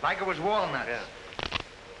 sure. Like it was walnuts. Yeah.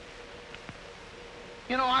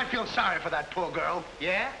 You know, I feel sorry for that poor girl.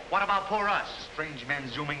 Yeah? What about poor us? Strange men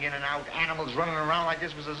zooming in and out, animals running around like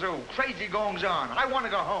this was a zoo. Crazy goings on. I want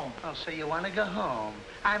to go home. Oh, so you want to go home?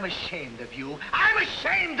 I'm ashamed of you. I'm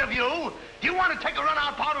ashamed of you! Do you want to take a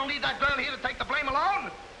run-out powder and leave that girl here to take the blame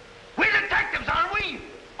alone? We're detectives, aren't we?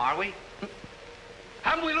 Are we?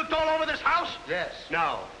 Haven't we looked all over this house? Yes.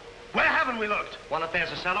 No. Where haven't we looked? Well, if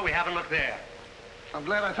there's a cellar, we haven't looked there. I'm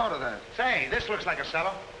glad I thought of that. Say, this looks like a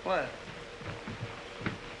cellar. What?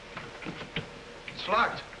 It's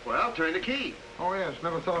locked. Well, turn the key. Oh, yes.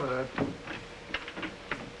 Never thought of that.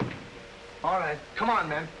 All right. Come on,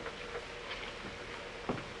 men.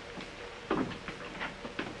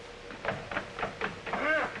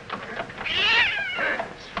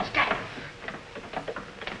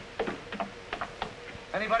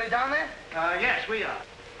 Anybody down there? Yes, we are.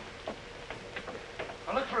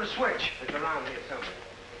 I'll look for a switch. It's around here somewhere.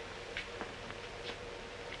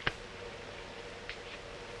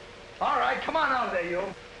 right, come on out of there, you.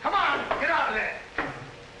 Come on, get out of there.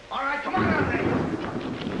 All right, come on out of there.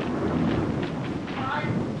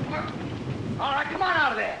 All right, come on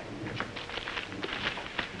out of there.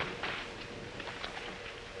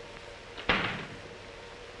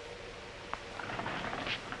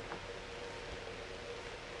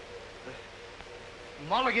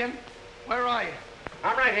 Mulligan, where are you?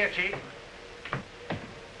 I'm right here, Chief.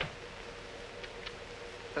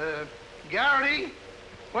 Garrity,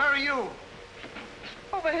 where are you?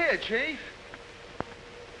 Over here, Chief.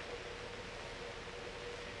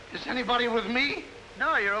 Is anybody with me?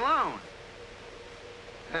 No, you're alone.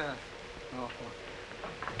 Oh.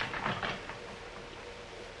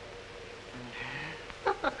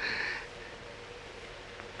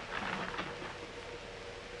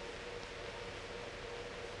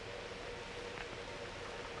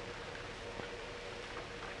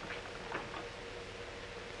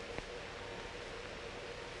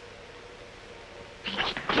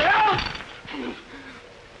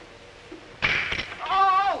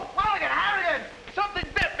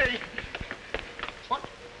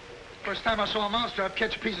 First time I saw a monster, I'd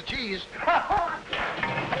catch a piece of cheese.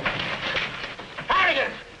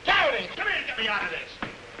 Harrigan! Garrity! Come here and get me out of this.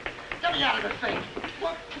 Get me out of this thing.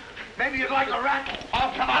 What? Maybe you'd like a rat.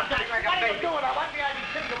 Oh, come on. What are you doing? I want me to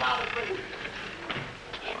think about it.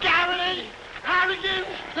 Garrity! Harrigan!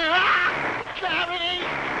 Garrity!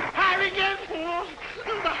 Harrigan!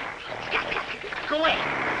 Go away.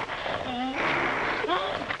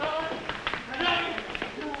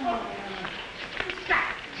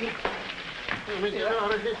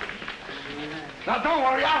 Now, don't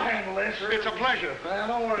worry, I'll handle this. It's a pleasure. Well,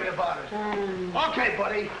 don't worry about it. Okay,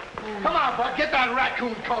 buddy. Come on, bud. Get that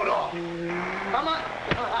raccoon coat off. Come on.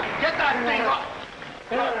 Get that thing off.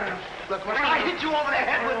 Look, when I hit you over the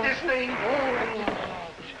head with this thing...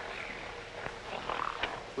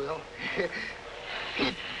 Well,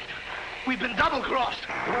 we've been double-crossed.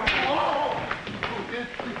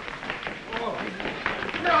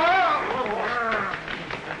 No!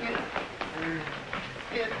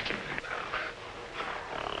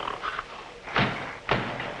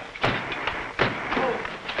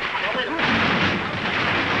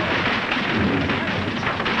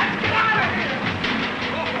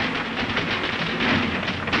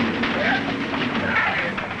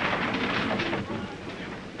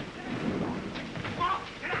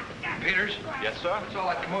 Peters? Yes, sir? What's all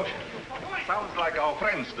that commotion? Sounds like our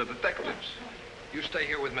friends, the detectives. You stay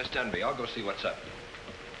here with Miss Denby. I'll go see what's up.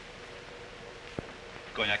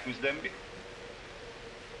 Cognac, Miss Denby?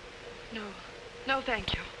 No. No,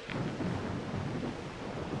 thank you.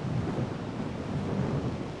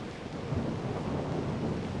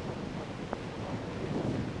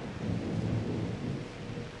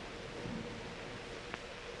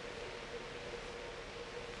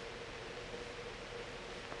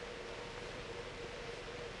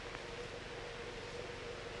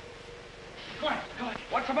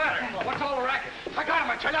 What's the matter? What's all the racket? I got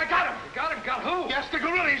him, I tell you, I got him. You got him? Got who? Yes, the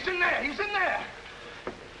gorilla. He's in there. He's in there.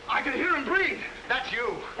 I can hear him breathe. That's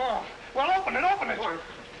you. Oh, well, open it, open it.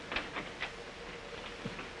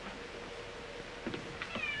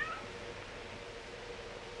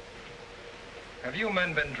 Have you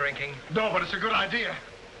men been drinking? No, but it's a good idea.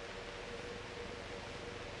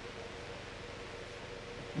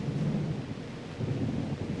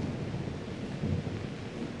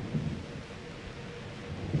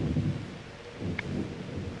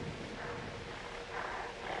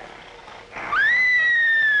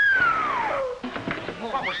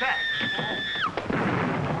 What was that?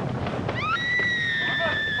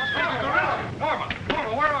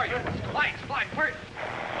 Norma, where are you? Lights, where?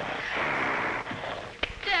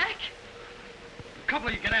 Jack? A couple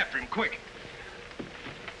of you get after him, quick.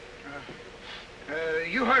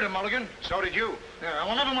 You heard him, Mulligan. So did you. Yeah,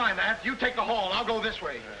 well, never mind that. You take the hall. I'll go this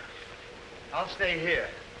way. I'll stay here.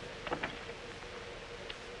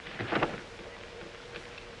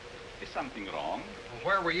 Is something wrong?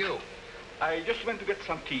 Where were you? I just went to get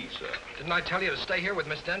some tea, sir. Didn't I tell you to stay here with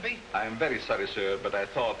Miss Denby? I'm very sorry, sir, but I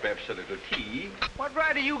thought perhaps a little tea. What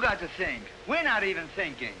right do you got to think? We're not even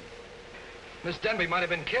thinking. Miss Denby might have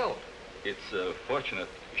been killed. It's fortunate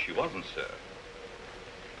she wasn't, sir.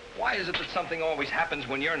 Why is it that something always happens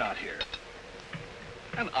when you're not here?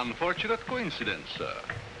 An unfortunate coincidence, sir.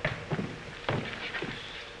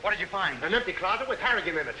 What did you find? An empty closet with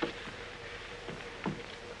Harrigan in it.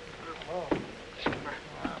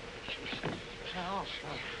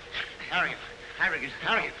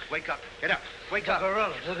 Harrigan, wake up. Get up. Wake up.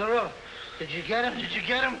 The gorilla. Did you get him? Did you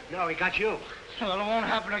get him? No, he got you. Well, it won't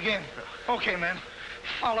happen again. Okay, man.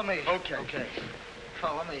 Follow me. Okay.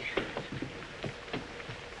 Follow me.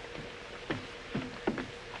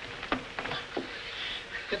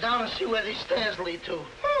 down and see where these stairs lead to.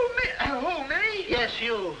 Who, me? Yes,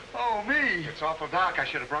 you. Oh, me. It's awful dark. I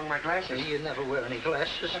should have brought my glasses. You never wear any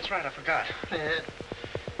glasses. That's right, I forgot.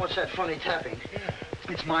 What's that funny tapping?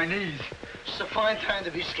 It's my knees. It's a fine time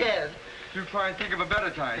to be scared. You try and think of a better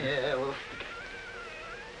time. Yeah, well...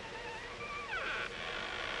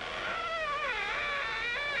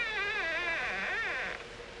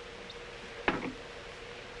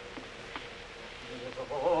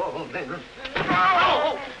 Oh, man.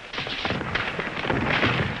 Oh!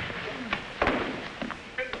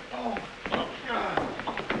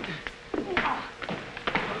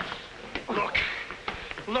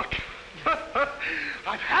 Look.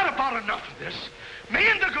 I've had about enough of this. Me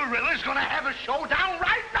and the gorilla's gonna have a showdown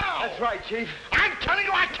right now. That's right, Chief. I'm telling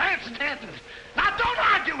you, I can't stand it. Now, don't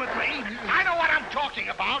argue with me. I know what I'm talking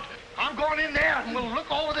about. I'm going in there and we'll look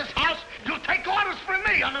over this house. You'll take orders from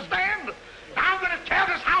me, understand? Now I'm gonna tear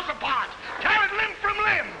this house apart. Tear it limb from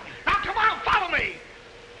limb. Now, come on, follow me.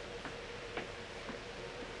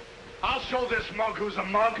 I'll show this mug who's a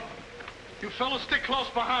mug. You fellas stick close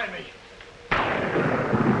behind me.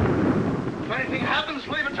 If anything happens,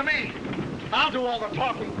 leave it to me. I'll do all the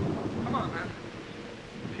talking. Come on, man.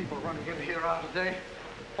 People running in here out today.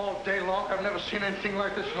 All day long. I've never seen anything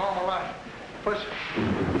like this in all my life. Listen.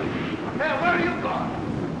 Hey, where are you going?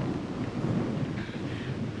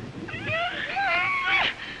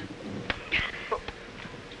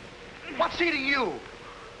 What's eating you?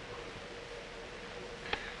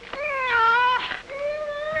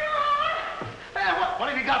 Hey, what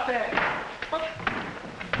have you got there? What?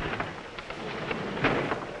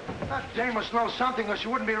 That dame must know something or she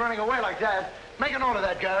wouldn't be running away like that. Make a note of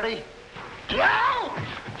that, Garrity.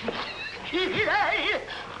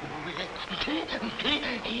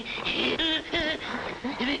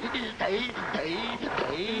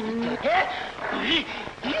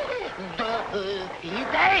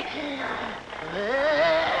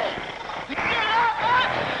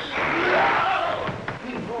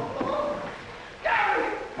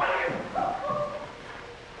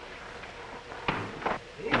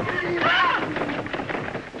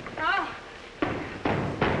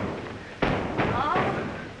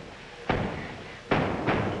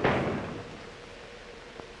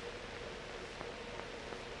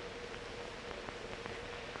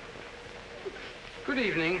 Good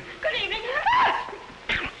evening. Good evening.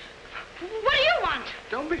 What do you want?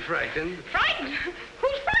 Don't be frightened. Frightened?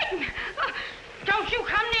 Who's frightened? Don't you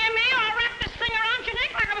come near me or I'll wrap this thing around your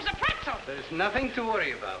neck like it was a pretzel. There's nothing to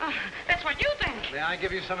worry about. That's what you think. May I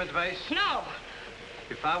give you some advice? No.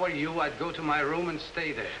 If I were you, I'd go to my room and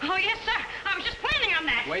stay there. Oh, yes, sir. I was just planning on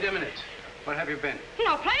that. Wait a minute. Where have you been?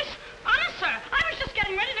 No place. Honest, sir. I was just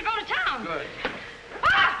getting ready to go to town. Good.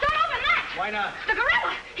 Ah, don't open that. Why not? The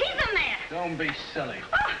gorilla. He's in there. Don't be silly.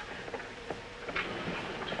 Ah.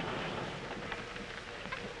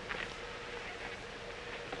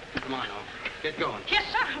 Come on, now. Get going. Yes,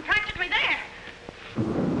 sir. I'm practically there.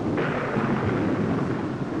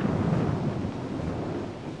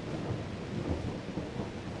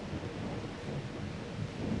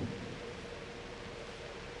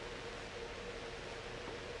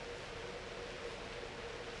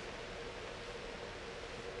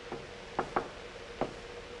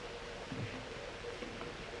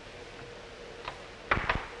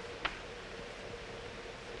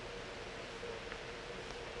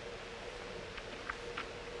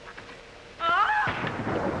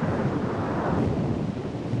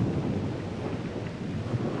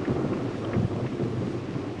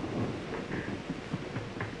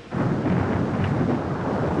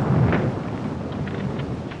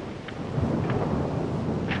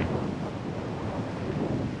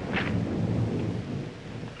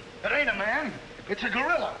 It's a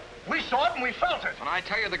gorilla. We saw it and we felt it. When I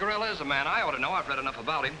tell you the gorilla is a man, I ought to know. I've read enough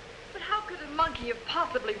about him. But how could a monkey have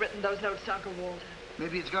possibly written those notes to Uncle Walter?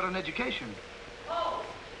 Maybe it's got an education. Poe!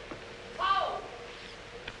 Poe!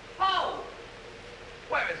 Poe!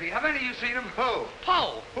 Where is he? Have any of you seen him? Who?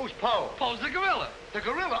 Poe. Who's Poe? Poe's the gorilla. The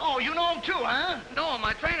gorilla? Oh, you know him too, huh? No,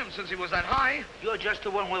 I trained him since he was that high. You're just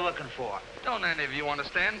the one we're looking for. Don't any of you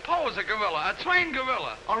understand? Poe is a gorilla, a trained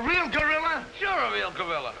gorilla. A real gorilla? Sure, a real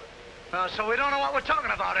gorilla. So we don't know what we're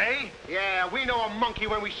talking about, eh? Yeah, we know a monkey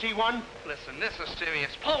when we see one. Listen, this is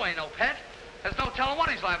serious. Poe ain't no pet. There's no telling what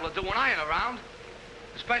he's liable to do when I ain't around.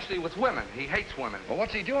 Especially with women. He hates women. Well,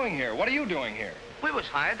 what's he doing here? What are you doing here? We was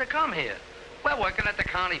hired to come here. We're working at the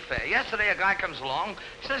county fair. Yesterday, a guy comes along,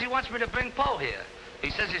 says he wants me to bring Poe here.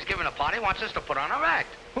 He says he's giving a party, wants us to put on a act.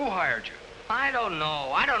 Who hired you? I don't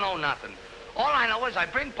know. I don't know nothing. All I know is I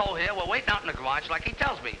bring Poe here. We're waiting out in the garage like he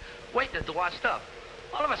tells me, waiting to do our stuff.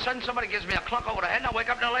 All of a sudden, somebody gives me a clunk over the head, and I wake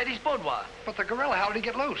up in a lady's boudoir. But the gorilla, how did he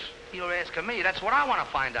get loose? You're asking me. That's what I want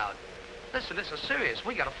to find out. Listen, this is serious.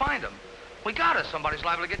 We got to find him. We got to. Somebody's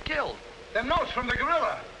liable to get killed. Them notes from the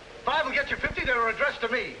gorilla. If I will get you 50, they were addressed to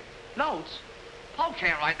me. Notes? Poe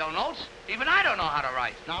can't write no notes. Even I don't know how to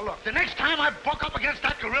write. Now, look, the next time I buck up against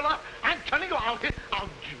that gorilla, I'm telling you,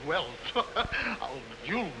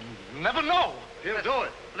 you'll never know. He'll do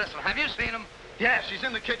it. Listen, have you seen him? Yes, he's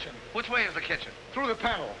in the kitchen. Which way is the kitchen? Through the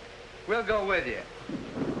panel. We'll go with you.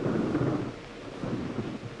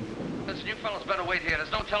 Listen, you fellas better wait here.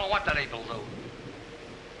 There's no telling what that ape will do.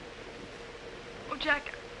 Oh,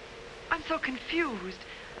 Jack, I'm so confused.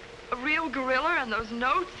 A real gorilla and those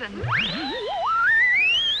notes and...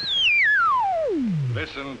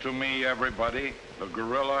 Listen to me, everybody. The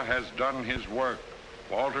gorilla has done his work.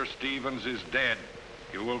 Walter Stevens is dead.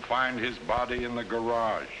 You will find his body in the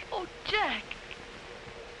garage. Oh, Jack.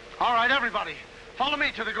 All right, everybody. Follow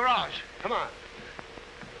me to the garage. Come on.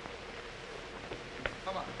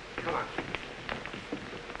 Come on. Come on.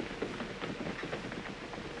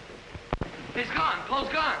 He's gone.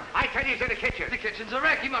 Poe's gone. I tell you, he's in the kitchen. The kitchen's a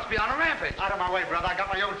wreck. He must be on a rampage. Out of my way, brother. I got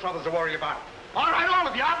my own troubles to worry about. All right, all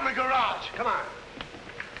of you, out in the garage. Come on.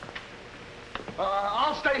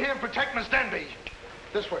 I'll stay here and protect Miss Denby.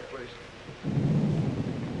 This way, please.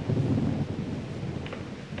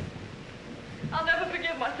 I'll never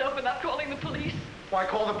forgive myself for not calling the police. Why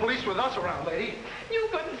call the police with us around, lady? You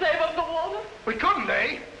couldn't save them, the Walter. We couldn't,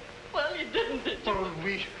 eh? Well, you didn't, did you? Well,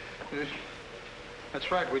 that's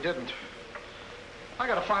right, we didn't. I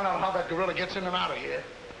gotta find out how that gorilla gets in and out of here.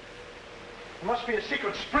 There must be a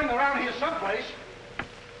secret spring around here someplace.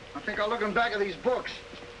 I think I'll look in back of these books.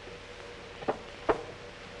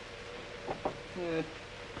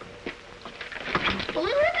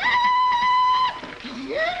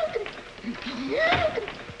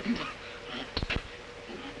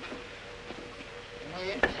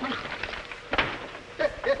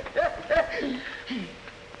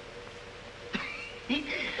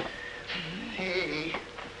 Hey.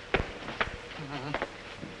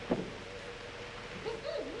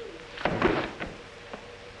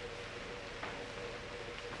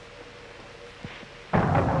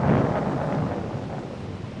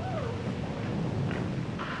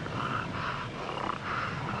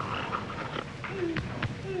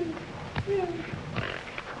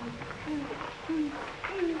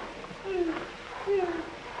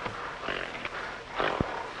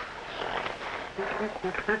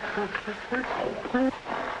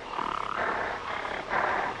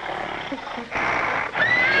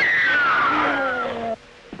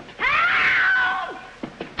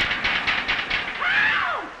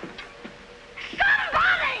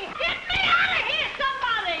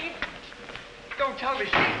 Don't tell me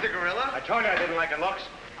she's the gorilla. I told you I didn't like her looks.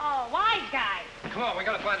 Oh, wise guy. Come on, we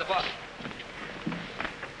gotta find the boss.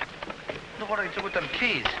 Look what do they do with them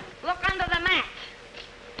keys. Look under the mat.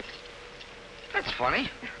 That's funny.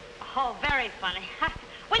 Oh, very funny.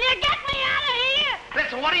 Will you get me out of here?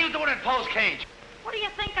 Listen, what are you doing in Poe's cage? What do you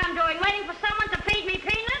think I'm doing? Waiting for someone to feed me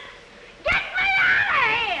peanuts? Get me out of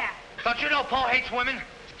here! Don't you know Poe hates women?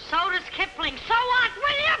 So does Kipling. So what?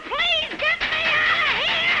 Will you please get me out of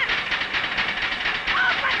here?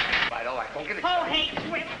 Open! All right, don't get it. Poe hates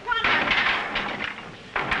women.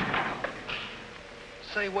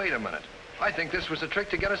 Say, wait a minute. I think this was a trick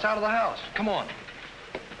to get us out of the house. Come on.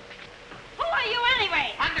 Who are you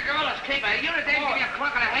anyway? I'm the gorilla's keeper. You the dame give me a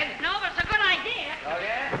clunk on the head? No, but it's a good idea. Oh,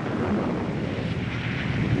 yeah?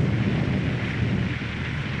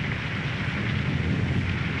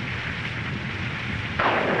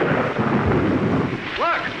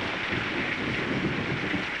 Look!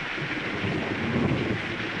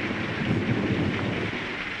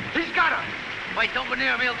 He's got her. Wait, don't go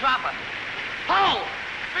near him. He'll drop her. Poe!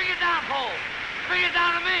 Bring it down, Poe. Bring it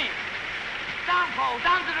down to me. Down, Poe.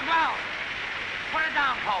 Down to the ground. Put it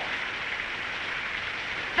down, Poe.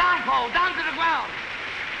 Down, Poe. Down to the ground.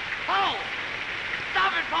 Poe!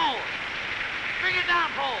 Stop it, Poe. Bring it down,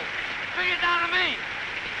 Poe. Bring it down to me.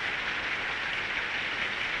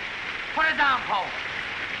 Put it down, Poe.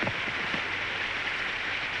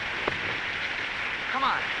 Come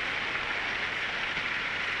on.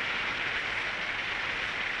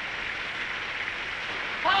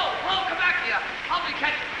 Poe, come back here. Help me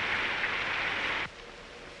catch it.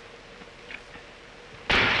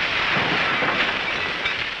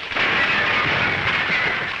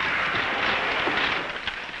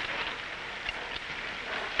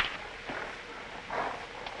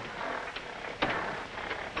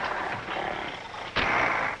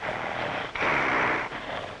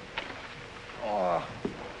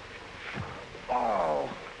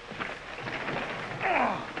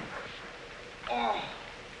 Oh.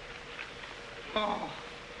 Oh.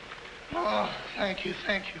 Oh, thank you,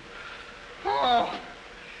 thank you. Oh,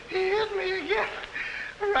 he hit me again.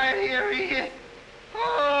 Right here, he hit.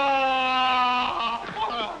 Oh.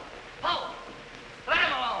 Oh, let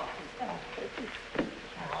him alone.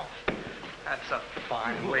 That's a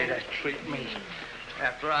fine way to treat me.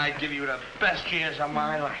 After I give you the best years of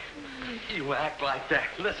my life, you act like that.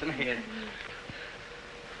 Listen here.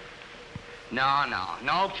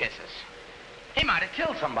 No kisses. He might have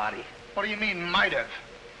killed somebody. What do you mean, might have?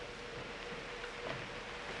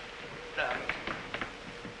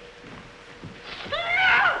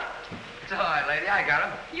 It's all right, lady. I got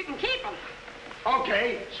him. You can keep him.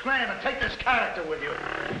 Okay, scram and take this character with you.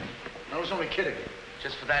 I was only kidding.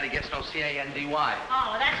 Just for that, he gets no C-A-N-D-Y.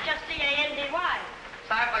 Oh, that's just C-A-N-D-Y.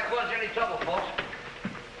 Sorry if I caused you any trouble, folks.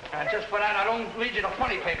 Just for that, I don't lead you to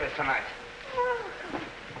funny papers tonight.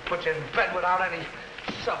 Put you in bed without any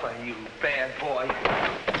supper, you bad boy.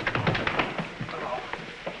 Oh.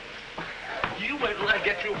 You wait till I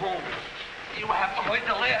get you home. You have to wait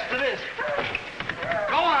till after this.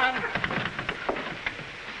 Go on.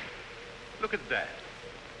 Look at that.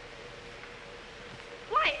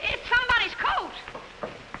 Why, it's somebody's coat.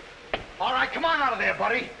 All right, come on out of there,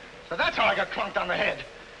 buddy. So that's how I got clunked on the head.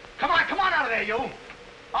 Come on out of there, you.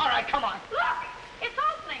 All right, come on. Look, it's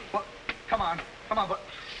opening. Well, come on, but...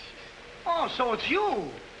 Oh, so it's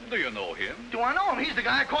you. Do you know him? Do I know him? He's the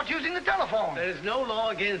guy I caught using the telephone. There's no law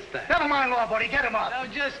against that. Never mind law, buddy. Get him up. Now,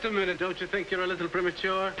 just a minute. Don't you think you're a little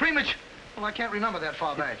premature? Premature? Well, I can't remember that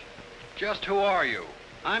far back. Just who are you?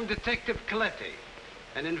 I'm Detective Coletti,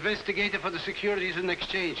 an investigator for the Securities and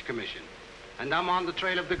Exchange Commission. And I'm on the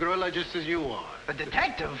trail of the gorilla just as you are. A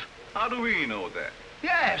detective? How do we know that?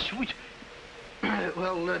 Yes,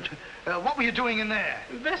 what were you doing in there?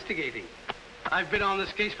 Investigating. I've been on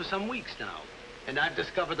this case for some weeks now, and I've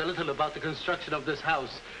discovered a little about the construction of this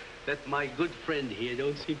house that my good friend here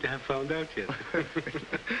don't seem to have found out yet.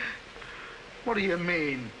 What do you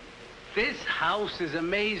mean? This house is a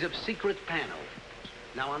maze of secret panels.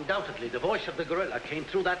 Now, undoubtedly, the voice of the gorilla came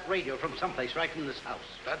through that radio from someplace right in this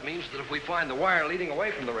house. That means that if we find the wire leading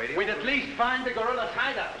away from the radio... we'd at least find the gorilla's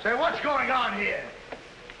hideout. Say, what's going on here?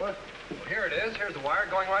 What? Well, here it is. Here's the wire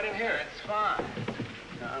going right in here. It's fine.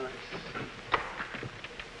 Now, let's...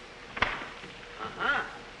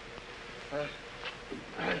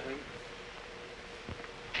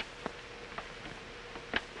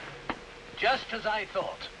 Just as I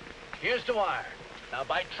thought. Here's the wire. Now,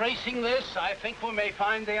 by tracing this, I think we may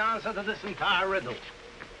find the answer to this entire riddle.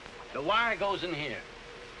 The wire goes in here.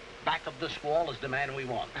 Back of this wall is the man we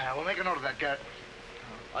want. We'll make a note of that, Garrett.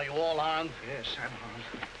 Are you all armed? Yes, I'm armed.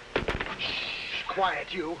 Shh,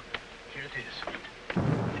 quiet, you. Here it is.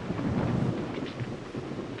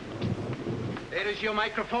 There is your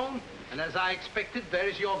microphone, and as I expected, there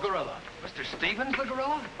is your gorilla. Mr. Stevens, the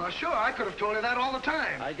gorilla? Well, sure, I could have told you that all the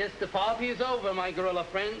time. I guess the party is over, my gorilla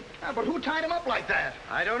friend. But who tied him up like that?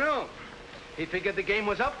 I don't know. He figured the game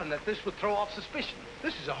was up and that this would throw off suspicion.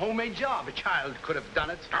 This is a homemade job. A child could have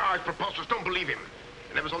done it. It's preposterous. Don't believe him.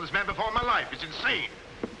 I never saw this man before in my life. It's insane.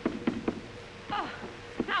 Oh,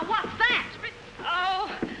 now what's that? Oh,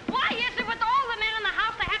 why is it with all the men in the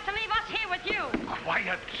house they have to leave us here with you?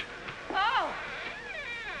 Quiet. Oh.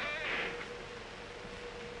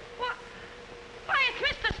 What? Why,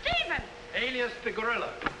 it's Mr. Stevens. Alias the gorilla.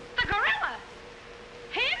 The gorilla?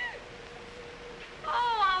 Him?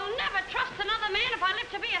 Oh, I'll never trust another man if I live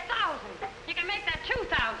to be 1,000. You can make that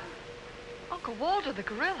 2,000. Uncle Walter, the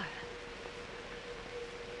gorilla.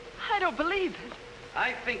 I don't believe it.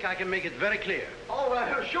 I think I can make it very clear.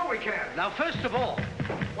 Oh, sure we can. Now, first of all...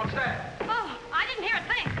 What's that? Oh, I didn't hear a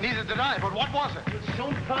thing. Neither did I, but what was it? We'll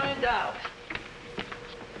soon find out.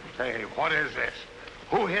 Hey, what is this?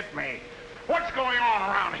 Who hit me? What's going on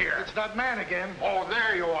around here? It's that man again. Oh,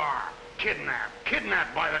 there you are. Kidnapped.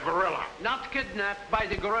 Kidnapped by the gorilla. Not kidnapped by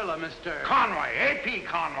the gorilla, Mr. Conway. A.P.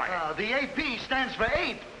 Conway. The AP stands for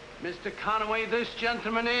ape. Mr. Conway, this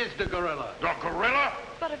gentleman is the gorilla. The gorilla?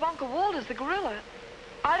 But if Uncle Walter's the gorilla,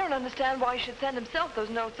 I don't understand why he should send himself those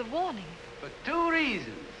notes of warning. For two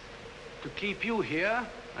reasons. To keep you here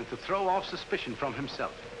and to throw off suspicion from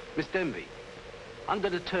himself. Miss Denby,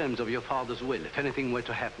 under the terms of your father's will, if anything were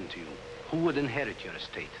to happen to you, who would inherit your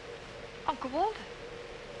estate? Uncle Walter.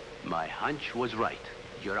 My hunch was right.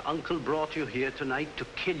 Your uncle brought you here tonight to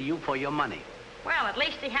kill you for your money. Well, at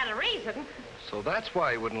least he had a reason. So that's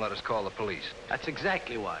why he wouldn't let us call the police. That's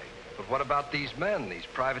exactly why. But what about these men, these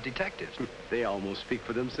private detectives? They almost speak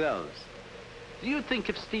for themselves. Do you think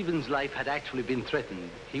if Stephen's life had actually been threatened,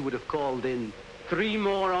 he would have called in 3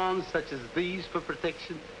 morons such as these for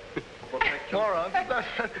protection? Morons?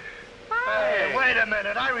 Hey, wait a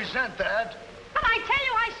minute. I resent that. But I tell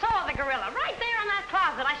you, I saw the gorilla right there in that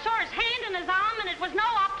closet. I saw his hand and his arm, and it was no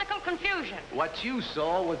optical confusion. What you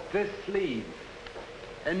saw was this sleeve.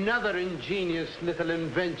 Another ingenious little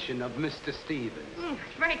invention of Mr. Stevens.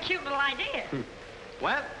 It's a very cute little idea.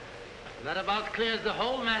 Well, that about clears the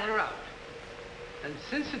whole matter out. And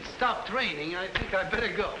since it stopped raining, I think I'd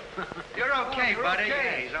better go. You're okay, You're buddy. okay.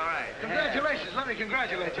 Yeah, he's all right. Congratulations. Let me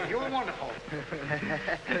congratulate you. You were wonderful.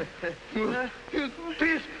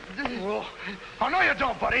 Please. Oh, no, you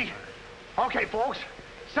don't, buddy. Okay, folks.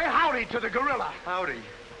 Say howdy to the gorilla. Howdy.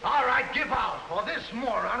 All right, give out, or this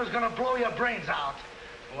moron is going to blow your brains out.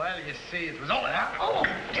 Well, you see, it was all that. Oh,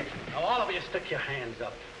 now, all of you stick your hands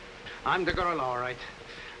up. I'm the gorilla, all right.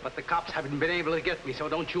 But the cops haven't been able to get me, so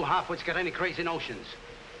don't you half-wits get any crazy notions.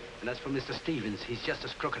 And as for Mr. Stevens, he's just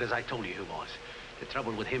as crooked as I told you he was. The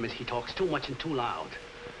trouble with him is he talks too much and too loud.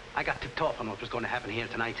 I got tipped off on what was going to happen here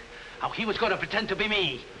tonight. How he was going to pretend to be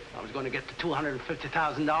me. I was going to get the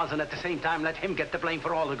 $250,000 and at the same time let him get the blame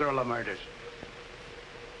for all the gorilla murders.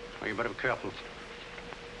 Well, you better be careful.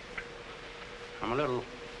 I'm a little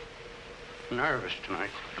nervous tonight.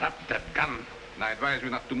 Drop that gun, and I advise you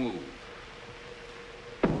not to move.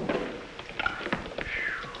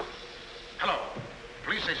 Hello.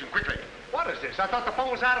 Police station, quickly. What is this? I thought the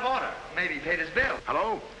phone was out of order. Maybe he paid his bill.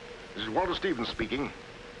 Hello? This is Walter Stevens speaking.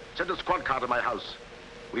 Send a squad car to my house.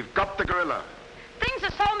 We've got the gorilla. Things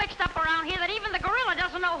are so mixed up around here that even the gorilla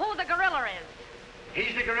doesn't know who the gorilla is.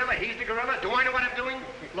 He's the gorilla. He's the gorilla. Do I know what I'm doing?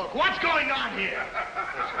 Look, what's going on here?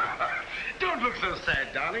 Don't look so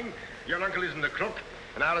sad, darling. Your uncle isn't a crook,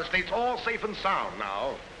 and our estate's all safe and sound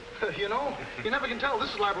now. You know, you never can tell.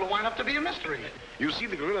 This is liable to wind up to be a mystery. You see,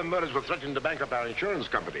 the gorilla murders were threatening to bankrupt our insurance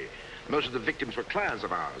company. Most of the victims were clients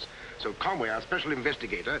of ours. So Conway, our special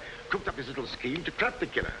investigator, cooked up his little scheme to trap the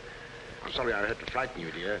killer. I'm sorry I had to frighten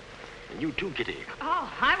you, dear. And you too, Kitty.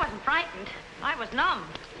 Oh, I wasn't frightened. I was numb.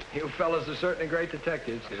 You fellas are certainly great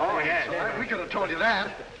detectives. Oh, yes. We could have told you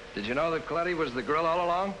that. Did you know that Coletti was the gorilla all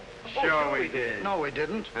along? Sure we did. No, we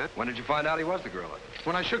didn't. Huh? When did you find out he was the gorilla?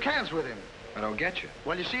 When I shook hands with him. I don't get you.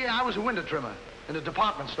 Well, you see, I was a window trimmer in a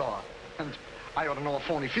department store. And I ought to know a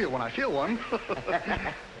phony feel when I feel one.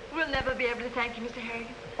 We'll never be able to thank you, Mr.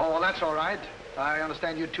 Harrigan. Oh, well, that's all right. I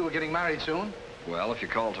understand you two are getting married soon. Well, if you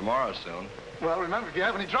call tomorrow soon. Well, remember, if you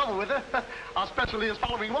have any trouble with her, our specialty is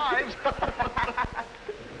following wives.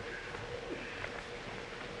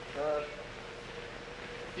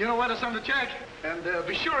 You know where to send the check. And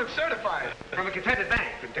be sure it's certified. From a contented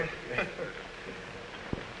bank.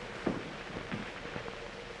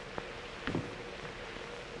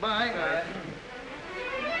 Bye. Bye.